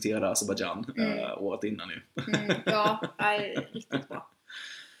hon presenterade Azerbaijan året innan nu. Ja, riktigt bra.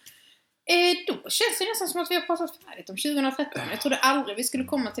 Då känns det nästan som att vi har pratat färdigt om 2013. Jag trodde aldrig vi skulle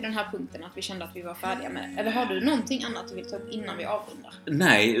komma till den här punkten att vi kände att vi var färdiga med. Eller har du någonting annat du vill ta upp innan vi avrundar?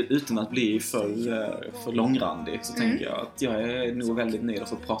 Nej, utan att bli för långrandig så tänker jag att jag är nog väldigt nöjd att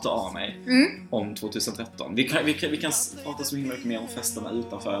få prata av mig om 2013. Vi kan prata så himla mycket mer om festerna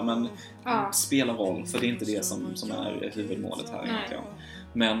utanför, men spelar roll, för det är inte det som är huvudmålet här egentligen.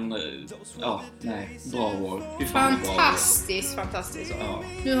 Men, bra år. Fantastiskt. Ja.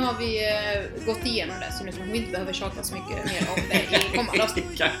 Nu har vi gått igenom det, så nu kanske vi inte behöver tjata så mycket mer om det i kommande avsnitt.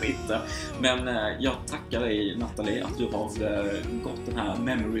 Kanske inte. Men jag tackar dig, Nathalie, att du har gått den här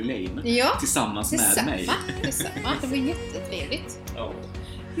memory lane tillsammans med mig. Detsamma. Det var jättetrevligt. Ja.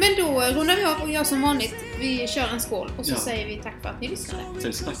 Men då rundar vi av och gör som vanligt. Vi kör en skål och så säger vi tack för att ni lyssnade.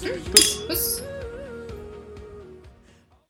 Tusen tack. Puss!